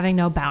call and having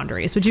no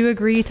boundaries. Would you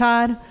agree,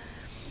 Todd?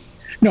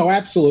 No,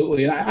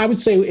 absolutely. And I would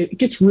say it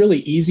gets really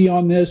easy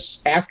on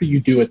this after you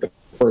do it the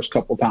first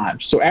couple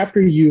times. So after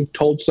you've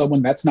told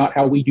someone that's not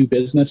how we do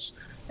business,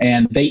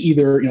 and they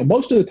either,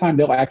 most of the time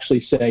they'll actually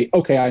say,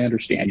 okay, I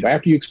understand.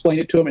 After you explain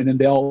it to them, and then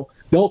they'll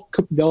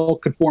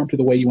conform to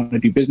the way you want to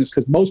do business,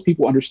 because most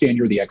people understand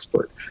you're the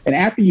expert. And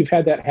after you've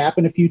had that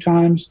happen a few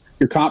times,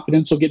 your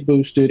confidence will get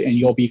boosted and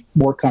you'll be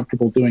more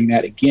comfortable doing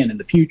that again in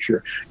the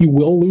future. You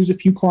will lose a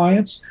few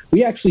clients.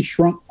 We actually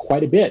shrunk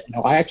quite a bit.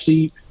 I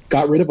actually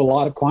got rid of a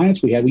lot of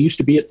clients we had. We used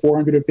to be at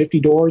 450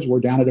 doors.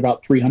 We're down at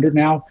about 300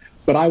 now.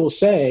 But I will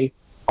say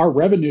our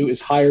revenue is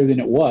higher than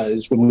it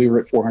was when we were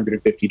at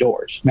 450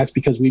 doors. And that's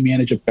because we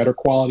manage a better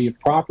quality of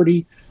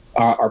property.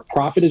 Our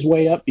profit is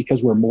way up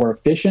because we're more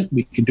efficient.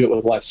 We can do it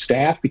with less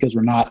staff because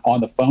we're not on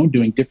the phone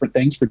doing different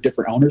things for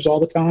different owners all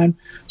the time.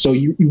 So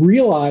you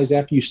realize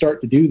after you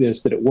start to do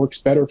this that it works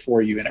better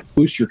for you and it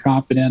boosts your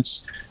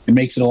confidence and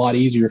makes it a lot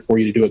easier for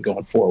you to do it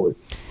going forward.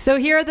 So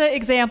here are the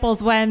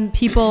examples when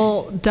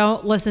people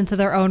don't listen to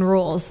their own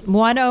rules.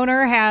 One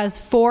owner has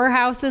 4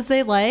 houses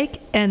they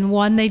like and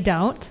 1 they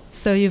don't.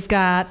 So you've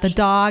got the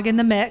dog in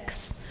the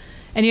mix,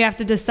 and you have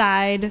to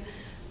decide.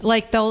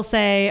 Like they'll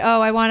say,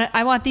 oh, I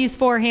want these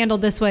 4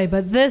 handled this way,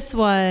 but this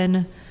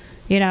one,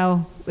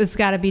 it's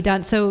got to be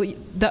done. So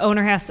the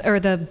owner or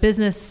the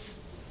business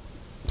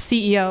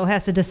CEO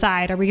has to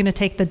decide, are we going to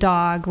take the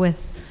dog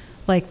with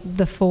like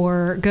the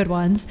 4 good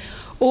ones,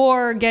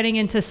 or getting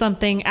into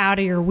something out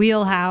of your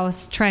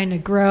wheelhouse, trying to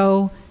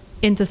grow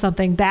into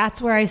something? That's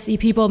where I see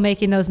people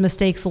making those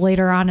mistakes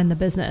later on in the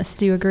business.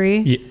 Do you agree?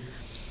 Yeah.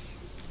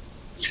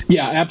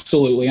 Yeah,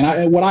 absolutely.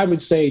 And what I would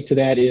say to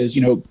that is,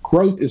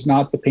 growth is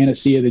not the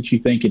panacea that you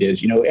think it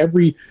is.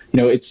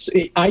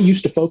 I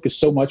used to focus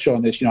so much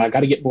on this. I got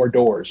to get more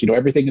doors.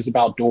 Everything is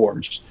about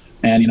doors,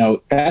 and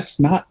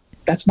that's not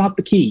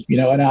the key.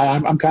 And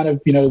I'm kind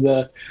of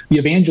the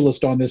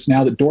evangelist on this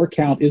now. That door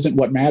count isn't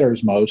what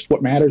matters most.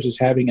 What matters is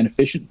having an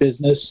efficient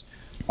business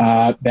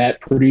that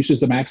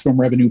produces the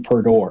maximum revenue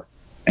per door.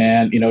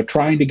 And,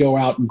 trying to go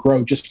out and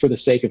grow just for the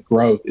sake of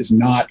growth is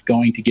not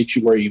going to get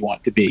you where you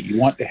want to be. You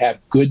want to have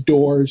good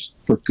doors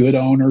for good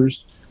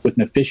owners with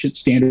an efficient,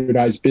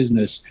 standardized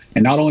business.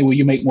 And not only will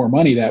you make more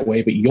money that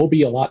way, but you'll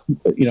be a lot,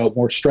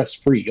 more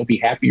stress-free. You'll be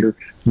happier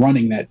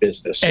running that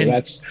business. So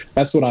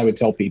that's what I would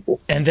tell people.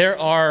 And there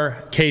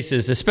are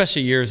cases,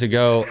 especially years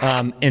ago,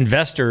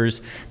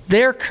 investors,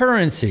 their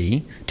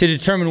currency to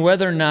determine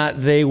whether or not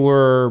they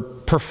were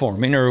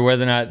performing or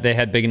whether or not they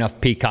had big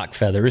enough peacock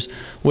feathers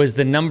was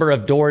the number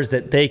of doors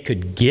that they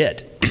could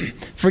get.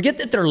 Forget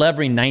that they're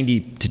levering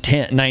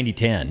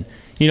 90-10,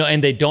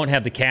 and they don't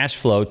have the cash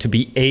flow to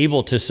be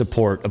able to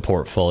support a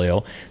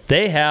portfolio.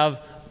 They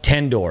have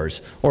 10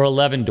 doors or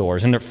 11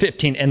 doors, and they're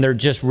 15, and they're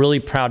just really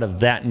proud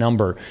of that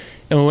number.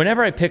 And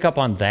whenever I pick up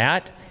on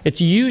that, it's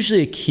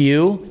usually a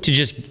cue to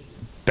just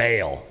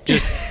bail.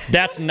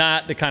 That's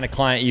not the kind of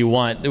client you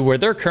want. Where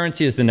their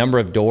currency is the number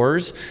of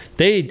doors,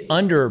 they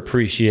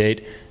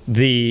underappreciate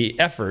the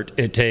effort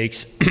it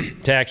takes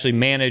to actually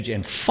manage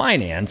and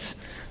finance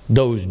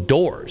those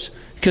doors.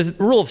 Because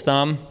the rule of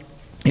thumb,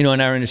 in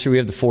our industry, we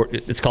have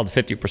it's called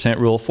the 50%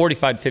 rule.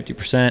 45 to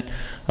 50%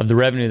 of the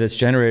revenue that's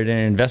generated in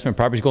an investment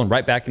property is going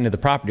right back into the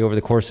property over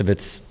the course of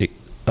its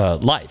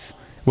life,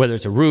 whether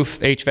it's a roof,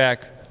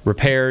 HVAC,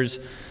 repairs.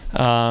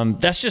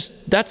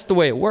 That's the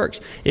way it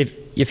works.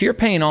 If you're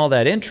paying all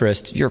that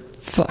interest, you're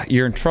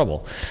in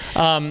trouble.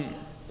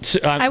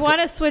 I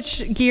want to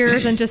switch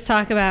gears and just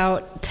talk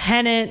about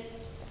tenant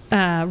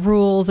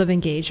rules of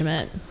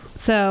engagement.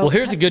 So,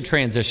 here's a good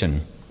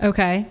transition.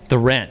 Okay. The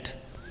rent.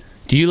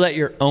 Do you let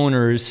your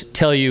owners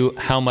tell you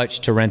how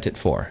much to rent it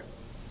for?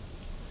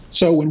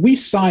 So when we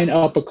sign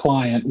up a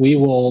client, we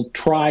will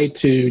try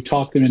to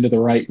talk them into the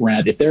right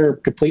rent. If they're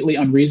completely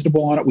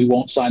unreasonable on it, we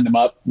won't sign them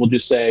up. We'll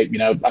just say,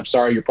 I'm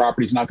sorry, your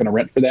property's not going to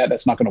rent for that.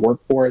 That's not going to work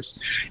for us.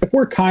 If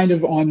we're kind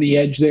of on the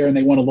edge there and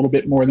they want a little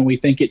bit more than we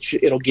think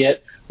it'll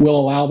get, we'll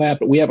allow that.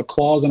 But we have a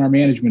clause in our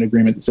management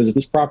agreement that says if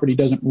this property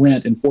doesn't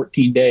rent in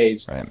 14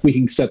 days, we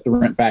can set the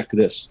rent back to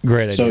this.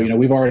 Great idea. So,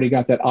 we've already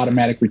got that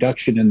automatic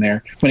reduction in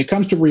there. When it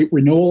comes to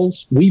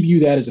renewals, we view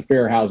that as a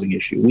fair housing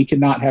issue. We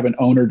cannot have an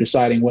owner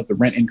deciding what the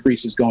rent increase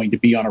is going to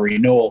be on a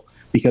renewal,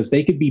 because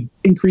they could be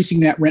increasing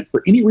that rent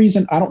for any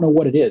reason. I don't know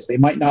what it is. They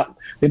might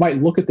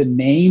look at the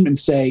name and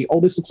say, oh,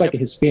 this looks like a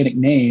Hispanic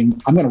name.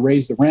 I'm going to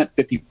raise the rent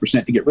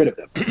 50% to get rid of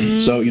them.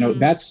 So,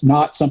 that's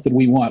not something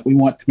we want. We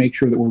want to make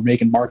sure that we're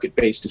making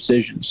market-based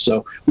decisions.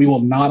 So we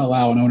will not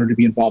allow an owner to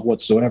be involved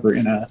whatsoever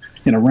in a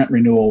rent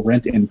renewal,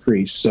 rent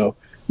increase. So,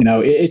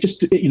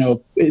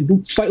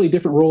 it's slightly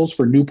different rules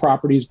for new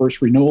properties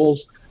versus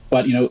renewals.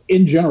 But,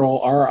 in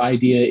general, our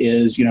idea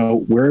is,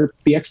 we're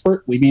the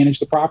expert, we manage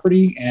the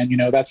property, and,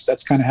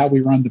 that's kind of how we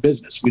run the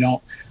business.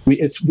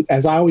 It's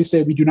as I always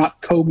say, we do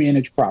not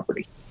co-manage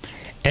property.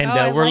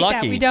 And we're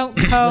lucky. We don't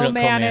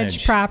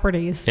co-manage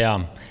properties.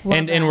 Yeah.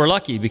 And we're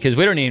lucky because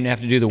we don't even have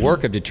to do the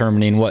work of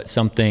determining what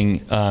something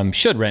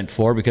should rent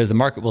for, because the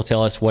market will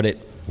tell us what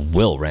it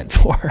will rent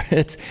for.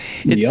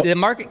 The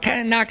market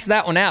kind of knocks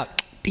that one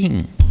out.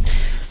 Ding.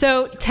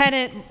 So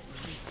tenant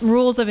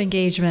rules of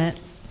engagement.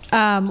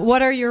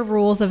 What are your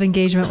rules of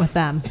engagement with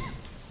them?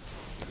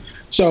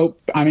 So,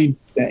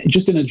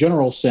 just in a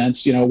general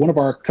sense, one of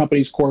our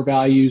company's core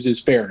values is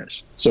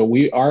fairness. So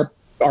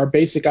our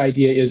basic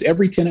idea is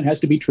every tenant has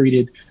to be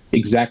treated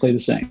exactly the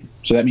same.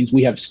 So that means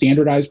we have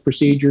standardized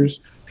procedures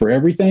for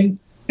everything,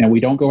 and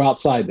we don't go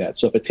outside that.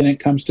 So if a tenant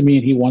comes to me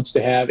and he wants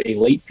to have a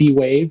late fee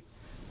waived,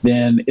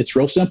 then it's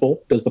real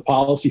simple. Does the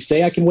policy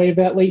say I can waive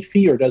that late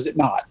fee, or does it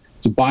not?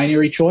 It's a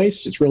binary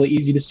choice. It's really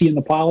easy to see in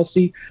the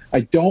policy.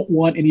 I don't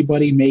want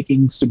anybody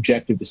making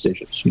subjective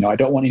decisions. I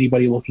don't want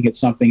anybody looking at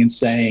something and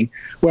saying,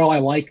 well, I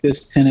like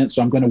this tenant,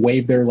 so I'm going to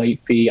waive their late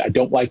fee. I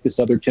don't like this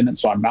other tenant,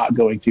 so I'm not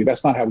going to.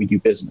 That's not how we do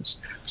business.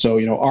 So,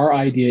 our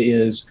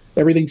idea is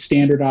everything's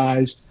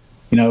standardized.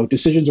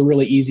 Decisions are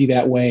really easy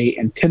that way,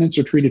 and tenants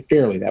are treated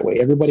fairly that way.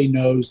 Everybody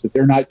knows that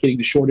they're not getting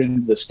the short end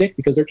of the stick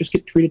because they're just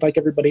getting treated like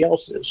everybody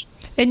else is.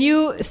 And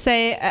you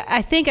say,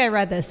 I think I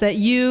read this, that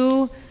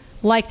you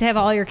like to have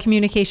all your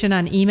communication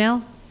on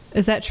email.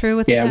 Is that true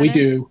with the tenants? We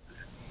do.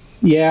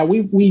 Yeah,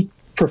 we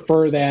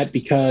prefer that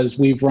because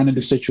we've run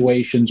into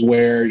situations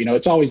where,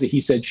 it's always a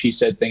he said, she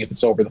said thing if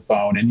it's over the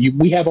phone. And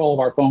we have all of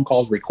our phone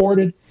calls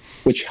recorded,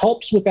 which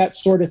helps with that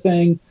sort of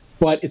thing.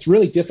 But it's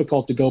really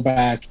difficult to go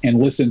back and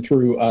listen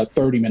through a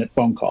 30-minute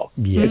phone call.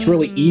 Yeah. It's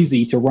really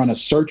easy to run a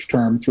search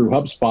term through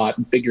HubSpot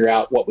and figure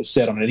out what was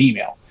said on an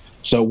email.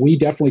 So we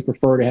definitely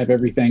prefer to have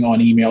everything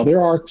on email.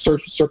 There are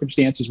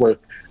circumstances where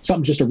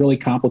something's just a really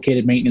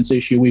complicated maintenance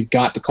issue. We've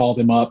got to call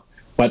them up.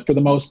 But for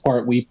the most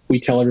part, we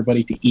tell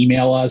everybody to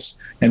email us.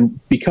 And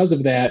because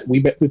of that,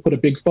 we put a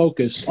big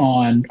focus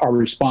on our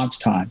response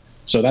time.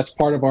 So that's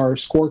part of our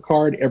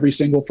scorecard every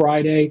single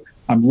Friday.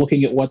 I'm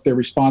looking at what their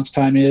response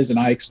time is, and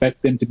I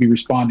expect them to be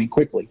responding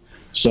quickly.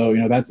 So,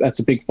 that's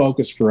a big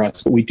focus for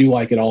us. But we do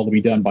like it all to be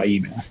done by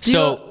email.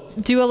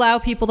 Do you allow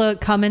people to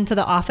come into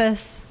the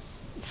office?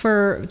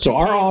 So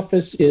our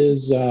office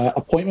is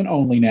appointment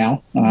only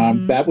now.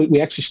 That we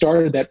actually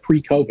started that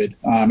pre-COVID.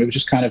 It was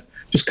just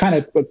kind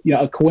of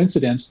a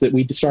coincidence that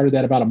we started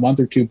that about a month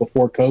or two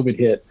before COVID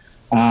hit.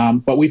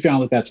 But we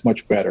found that that's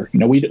much better.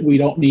 We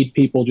don't need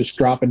people just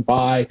dropping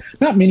by.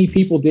 Not many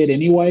people did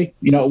anyway.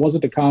 It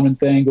wasn't a common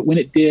thing, but when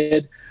it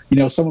did,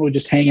 someone would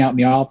just hang out in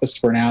the office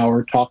for an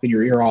hour, talking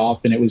your ear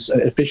off, and it was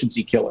an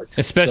efficiency killer.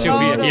 Especially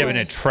if you have an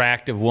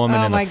attractive woman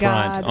in the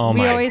front. God.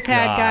 We always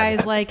had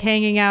guys like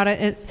hanging out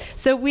at it.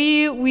 So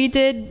we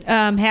did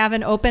have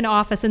an open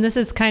office, and this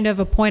is kind of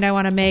a point I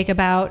want to make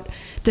about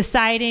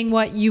deciding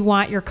what you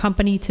want your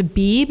company to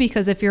be,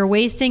 because if you're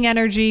wasting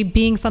energy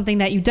being something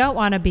that you don't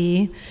want to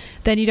be,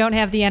 then you don't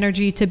have the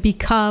energy to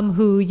become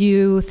who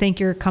you think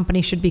your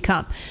company should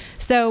become.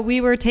 So we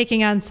were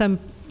taking on some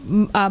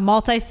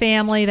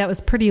multifamily that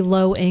was pretty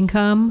low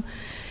income,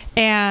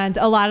 and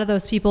a lot of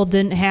those people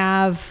didn't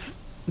have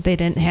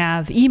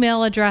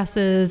email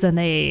addresses, and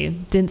they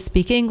didn't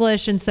speak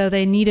English, and so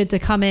they needed to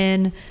come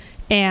in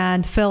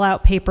and fill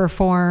out paper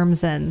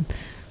forms and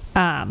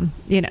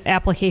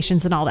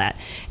applications and all that.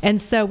 And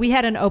so we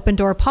had an open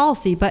door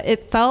policy, but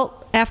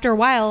after a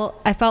while,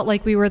 I felt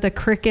like we were the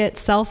Cricket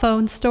cell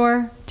phone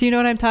store. Do you know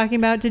what I'm talking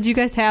about? Did you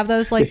guys have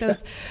those,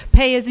 those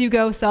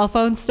pay-as-you-go cell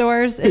phone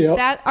stores? Yep.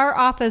 That our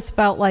office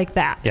felt like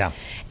that. Yeah.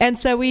 And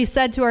so we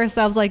said to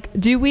ourselves,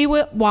 do we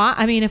want,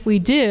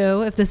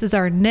 if this is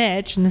our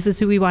niche and this is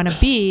who we want to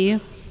be,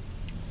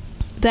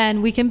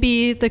 then we can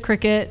be the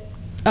Cricket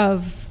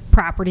of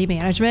property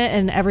management,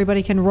 and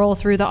everybody can roll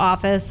through the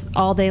office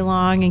all day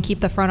long and keep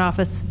the front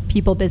office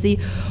people busy.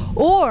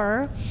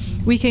 Or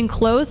we can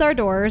close our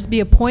doors,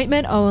 be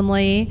appointment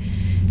only,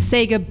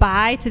 say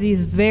goodbye to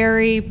these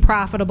very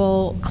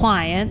profitable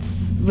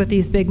clients with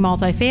these big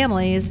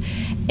multifamilies,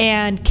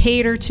 and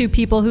cater to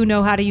people who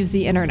know how to use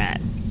the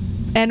internet.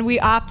 And we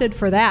opted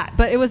for that.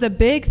 But it was a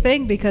big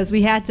thing because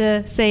we had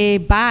to say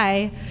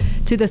bye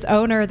to this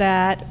owner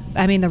that,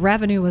 the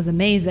revenue was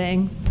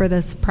amazing for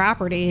this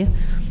property.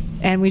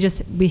 And we made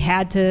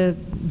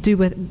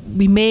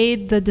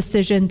the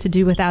decision to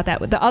do without that.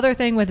 The other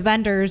thing with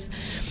vendors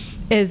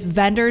is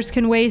vendors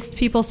can waste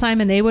people's time,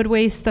 and they would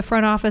waste the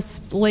front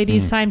office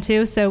ladies' time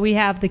too. So we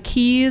have the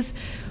keys.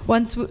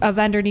 Once a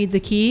vendor needs a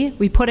key,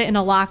 we put it in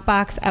a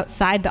lockbox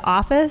outside the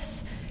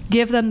office,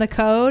 give them the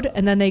code,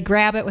 and then they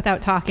grab it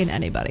without talking to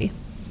anybody.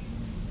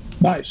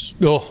 Nice.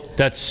 Oh,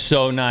 that's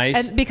so nice.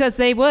 And because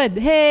they would,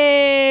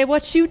 hey,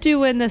 what you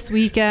doing this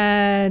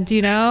weekend?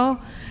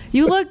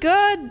 You look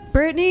good,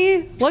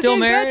 Brittany. Still Looking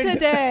married? good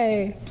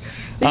today.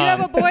 Do you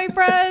have a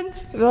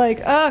boyfriend? We're like,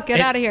 get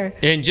out of here.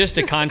 And just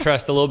to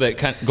contrast a little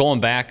bit, going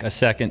back a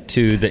second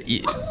to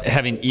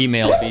having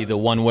email be the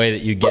one way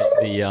that you get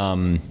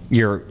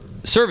your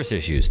service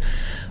issues.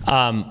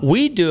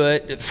 We do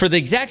it for the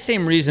exact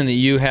same reason that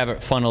you have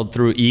it funneled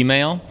through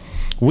email.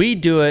 We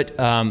do it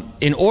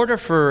in order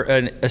for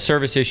a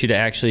service issue to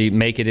actually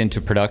make it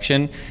into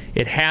production.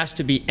 It has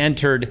to be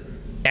entered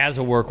as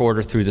a work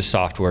order through the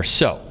software.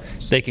 So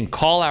they can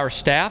call our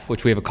staff,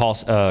 which we have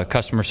a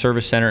customer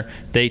service center.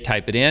 They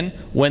type it in.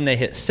 When they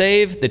hit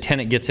save, the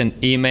tenant gets an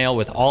email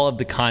with all of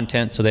the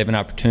content, so they have an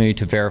opportunity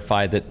to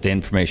verify that the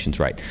information's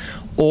right.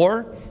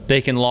 Or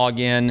they can log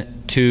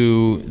in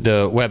to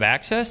the web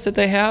access that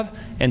they have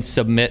and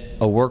submit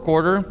a work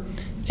order,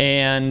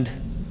 and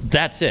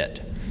that's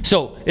it.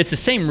 So it's the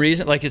same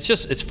reason,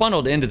 it's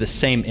funneled into the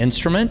same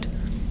instrument.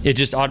 It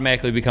just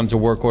automatically becomes a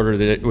work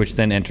order which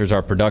then enters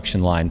our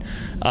production line.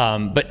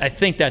 But I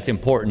think that's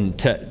important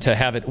to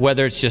have it,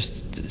 whether it's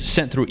just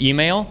sent through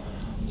email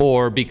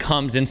or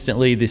becomes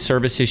instantly the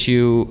service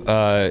issue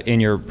in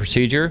your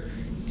procedure,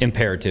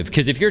 imperative.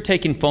 Because if you're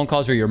taking phone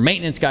calls or your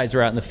maintenance guys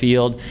are out in the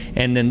field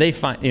and then they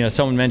find,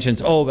 someone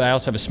mentions, but I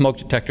also have a smoke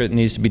detector that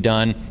needs to be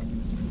done.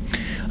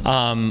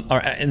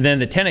 And then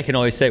the tenant can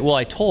always say, well,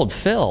 I told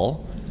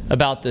Phil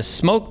about the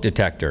smoke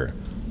detector.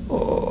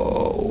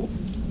 Oh.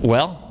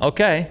 Well,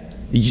 okay.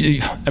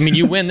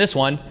 You win this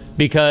one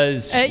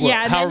because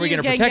how are we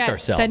going to protect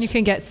ourselves? Then you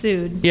can get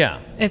sued.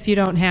 Yeah. If you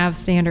don't have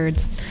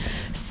standards.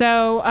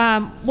 So,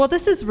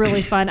 this is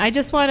really fun. I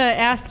just want to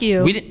ask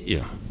you. We didn't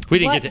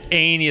get to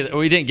any of the,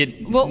 we didn't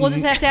get. We'll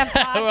just have to have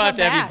Todd we'll have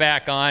to have you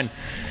back on.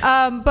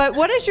 But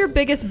what is your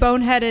biggest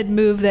boneheaded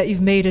move that you've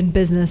made in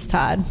business,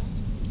 Todd?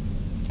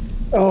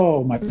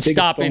 Oh, my biggest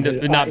Stopping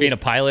to not being a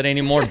pilot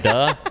anymore,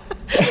 duh.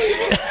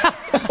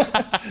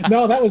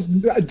 No,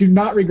 I do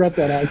not regret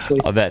that,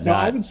 actually. I'll bet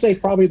not. I would say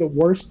probably the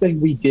worst thing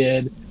we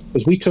did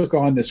was we took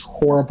on this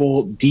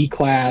horrible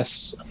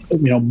D-class,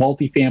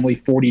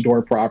 multifamily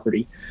 40-door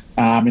property.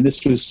 And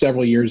this was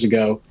several years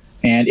ago.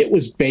 And it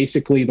was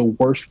basically the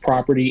worst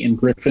property in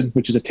Griffin,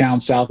 which is a town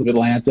south of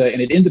Atlanta.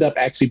 And it ended up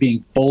actually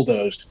being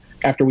bulldozed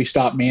after we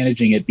stopped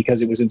managing it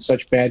because it was in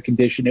such bad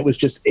condition. It was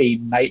just a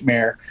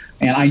nightmare.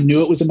 And I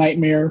knew it was a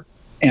nightmare,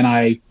 and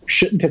I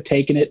shouldn't have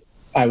taken it.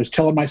 I was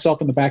telling myself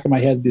in the back of my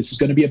head, this is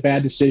going to be a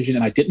bad decision.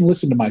 And I didn't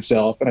listen to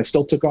myself. And I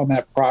still took on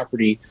that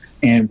property.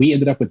 And we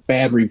ended up with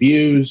bad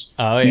reviews.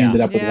 Oh, We yeah.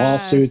 ended up with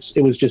lawsuits.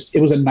 It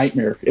was a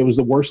nightmare. It was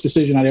the worst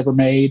decision I'd ever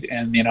made.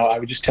 And, I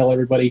would just tell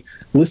everybody,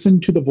 listen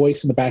to the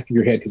voice in the back of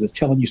your head because it's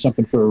telling you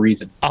something for a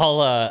reason.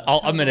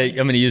 I'm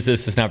gonna use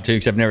this as an opportunity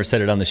because I've never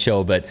said it on the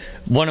show, but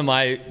one of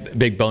my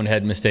big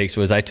bonehead mistakes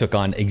was I took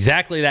on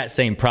exactly that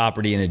same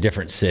property in a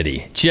different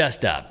city.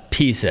 Just a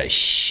piece of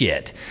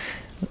shit.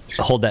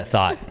 Hold that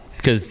thought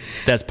because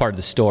that's part of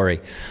the story.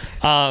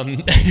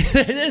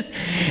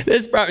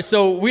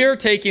 So we're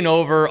taking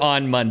over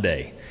on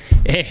Monday.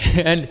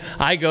 And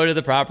I go to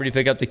the property,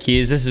 pick up the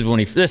keys. This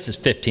is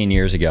 15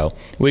 years ago.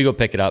 We go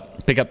pick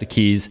up the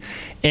keys.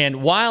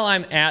 And while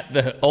I'm at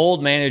the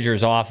old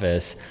manager's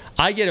office,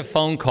 I get a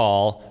phone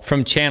call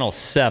from Channel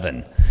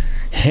 7.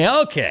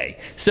 Okay,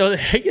 so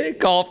I get a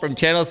call from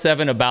Channel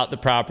 7 about the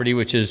property,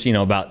 which is,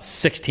 about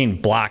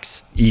 16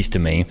 blocks east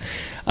of me,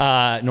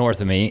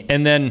 north of me.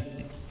 And then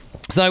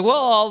it's like,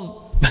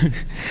 well,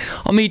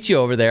 I'll meet you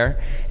over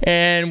there.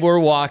 And we're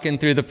walking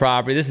through the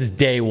property. This is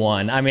day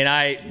one. I mean,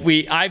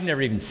 I've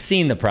never even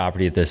seen the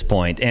property at this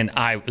point, and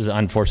I was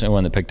unfortunately the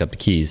one that picked up the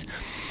keys.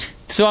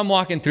 So I'm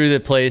walking through the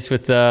place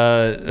with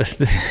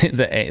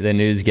the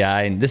news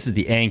guy, and this is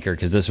the anchor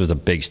because this was a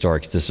big story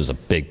because this was a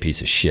big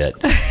piece of shit.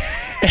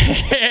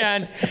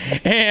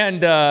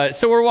 and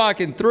so we're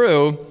walking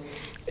through,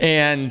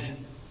 and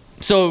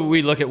so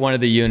we look at one of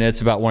the units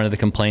about one of the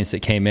complaints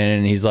that came in,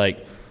 and he's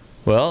like,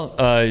 well,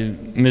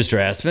 Mr.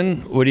 Aspen,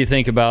 what do you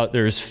think about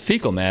there's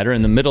fecal matter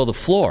in the middle of the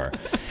floor?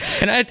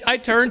 And I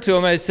turned to him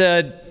and I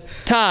said,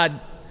 Todd,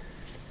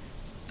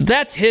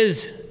 that's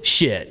his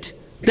shit.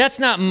 That's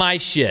not my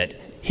shit.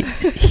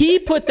 He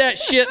put that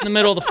shit in the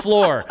middle of the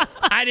floor.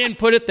 I didn't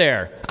put it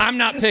there. I'm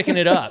not picking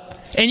it up.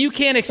 And you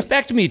can't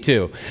expect me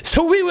to.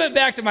 So we went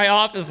back to my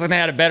office and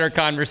had a better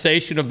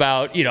conversation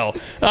about,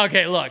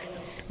 okay, look,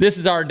 this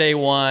is our day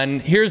one.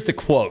 Here's the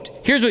quote.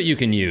 Here's what you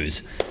can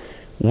use.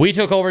 We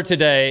took over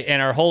today,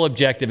 and our whole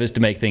objective is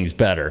to make things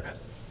better.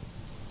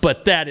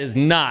 But that is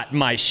not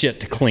my shit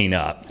to clean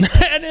up.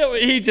 And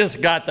he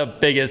just got the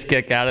biggest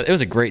kick out of it. It was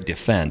a great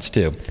defense,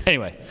 too.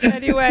 Anyway,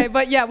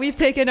 but yeah, we've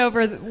taken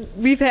over.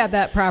 We've had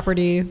that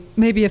property,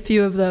 maybe a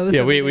few of those.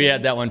 Yeah, we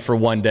had that one for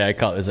one day. I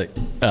called. It was like,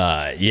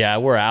 yeah,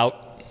 we're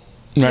out.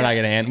 We're not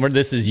going to end.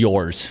 This is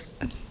yours.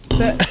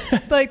 We're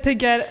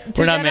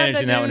not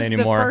managing that one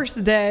anymore. The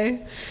first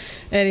day.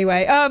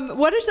 Anyway,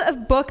 what is a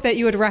book that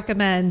you would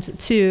recommend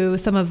to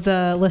some of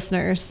the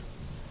listeners?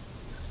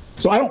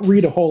 So I don't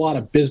read a whole lot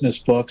of business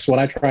books. What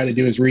I try to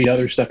do is read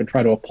other stuff and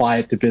try to apply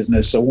it to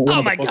business. So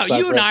oh my God,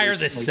 you and I are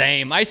the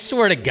same. I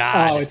swear to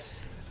God.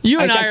 You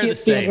and I are the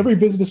same. Every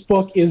business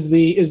book is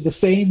the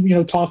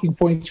same, talking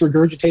points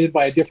regurgitated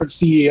by a different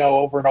CEO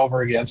over and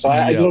over again. So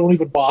I don't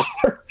even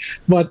bother.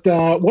 But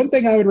one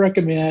thing I would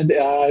recommend,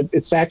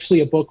 it's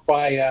actually a book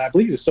by, I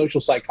believe he's a social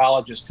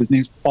psychologist. His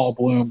name's Paul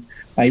Bloom.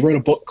 He wrote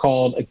a book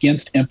called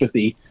Against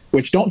Empathy,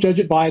 which don't judge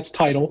it by its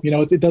title.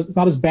 It's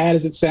not as bad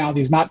as it sounds.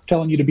 He's not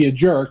telling you to be a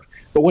jerk,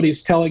 but what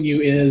he's telling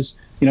you is,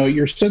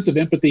 your sense of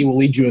empathy will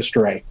lead you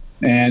astray.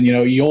 And,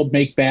 you'll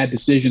make bad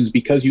decisions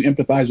because you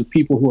empathize with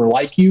people who are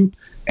like you,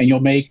 and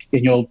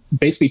you'll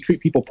basically treat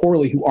people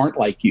poorly who aren't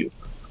like you.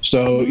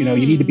 So, you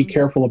need to be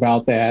careful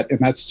about that. And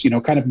that's,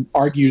 kind of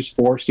argues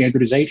for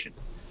standardization.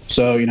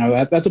 So,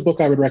 that's a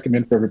book I would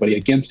recommend for everybody,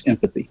 Against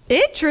Empathy.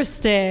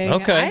 Interesting.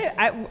 Okay.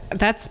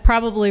 That's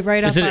probably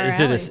right up our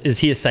alley. Is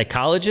he a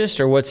psychologist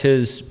or what's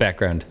his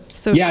background?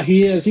 So yeah,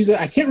 he is.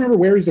 I can't remember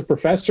where he's a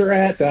professor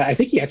at. I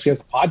think he actually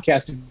has a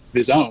podcast of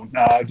his own.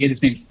 Again,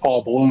 his name's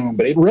Paul Bloom,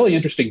 but a really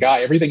interesting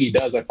guy. Everything he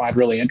does I find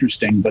really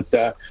interesting. But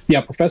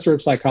professor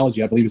of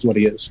psychology, I believe is what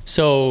he is.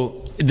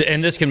 So,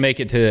 and this can make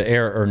it to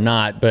air or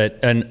not,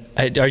 but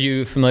are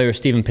you familiar with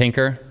Steven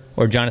Pinker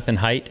or Jonathan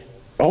Haidt?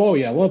 Oh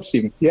yeah, I love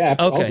Steven. Yeah,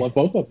 okay. I love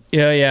both of them.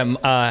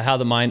 Yeah. How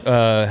the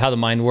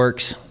Mind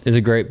Works is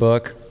a great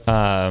book.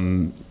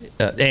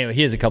 Anyway,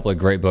 he has a couple of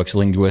great books,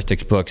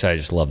 linguistics books. I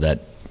just love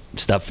that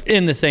stuff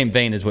in the same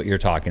vein as what you're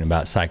talking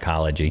about,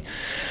 psychology.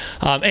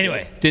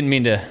 Anyway, didn't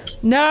mean to.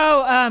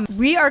 No,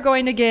 we are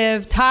going to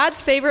give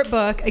Todd's favorite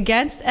book,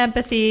 Against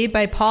Empathy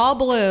by Paul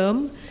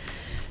Bloom,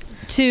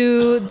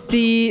 to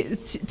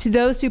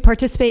those who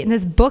participate in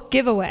this book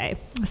giveaway.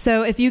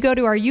 So if you go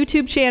to our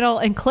YouTube channel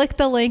and click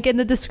the link in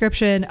the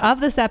description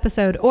of this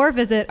episode, or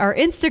visit our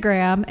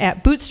Instagram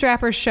at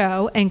Bootstrappers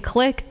Show and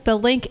click the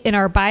link in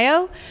our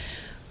bio,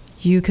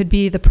 you could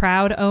be the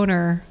proud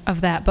owner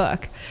of that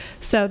book.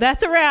 So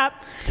that's a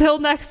wrap. Till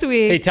next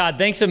week. Hey, Todd,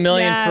 thanks a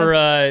million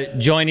for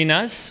joining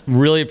us.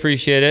 Really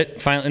appreciate it.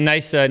 Finally,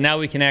 nice. Now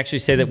we can actually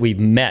say that we've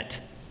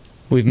met.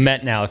 We've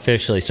met now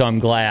officially, so I'm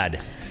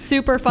glad.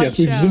 Super fun yes,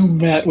 show. we've Zoom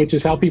met, which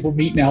is how people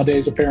meet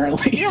nowadays,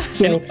 apparently. Yeah.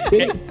 So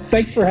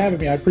thanks for having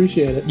me. I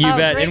appreciate it. You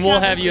bet. And we'll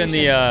have you in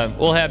the.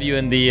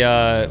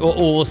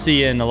 We'll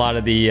see you in a lot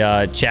of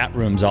the chat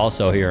rooms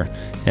also here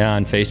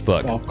on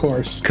Facebook. Oh, of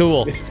course.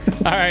 Cool.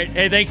 All right.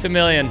 Hey, thanks a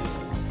million.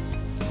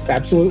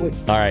 Absolutely.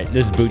 All right.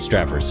 This is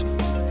Bootstrappers.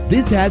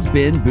 This has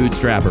been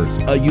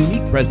Bootstrappers, a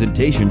unique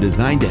presentation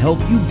designed to help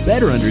you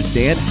better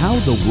understand how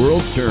the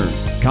world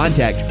turns.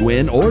 Contact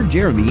Gwen or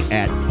Jeremy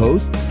at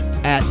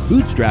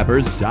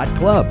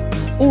hosts@bootstrappers.club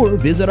or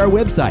visit our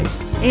website,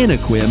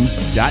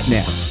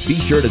 anaquim.net. Be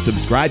sure to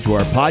subscribe to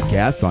our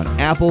podcasts on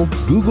Apple,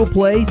 Google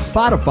Play,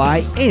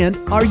 Spotify, and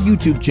our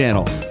YouTube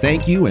channel.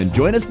 Thank you, and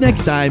join us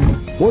next time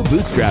for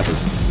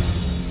Bootstrappers.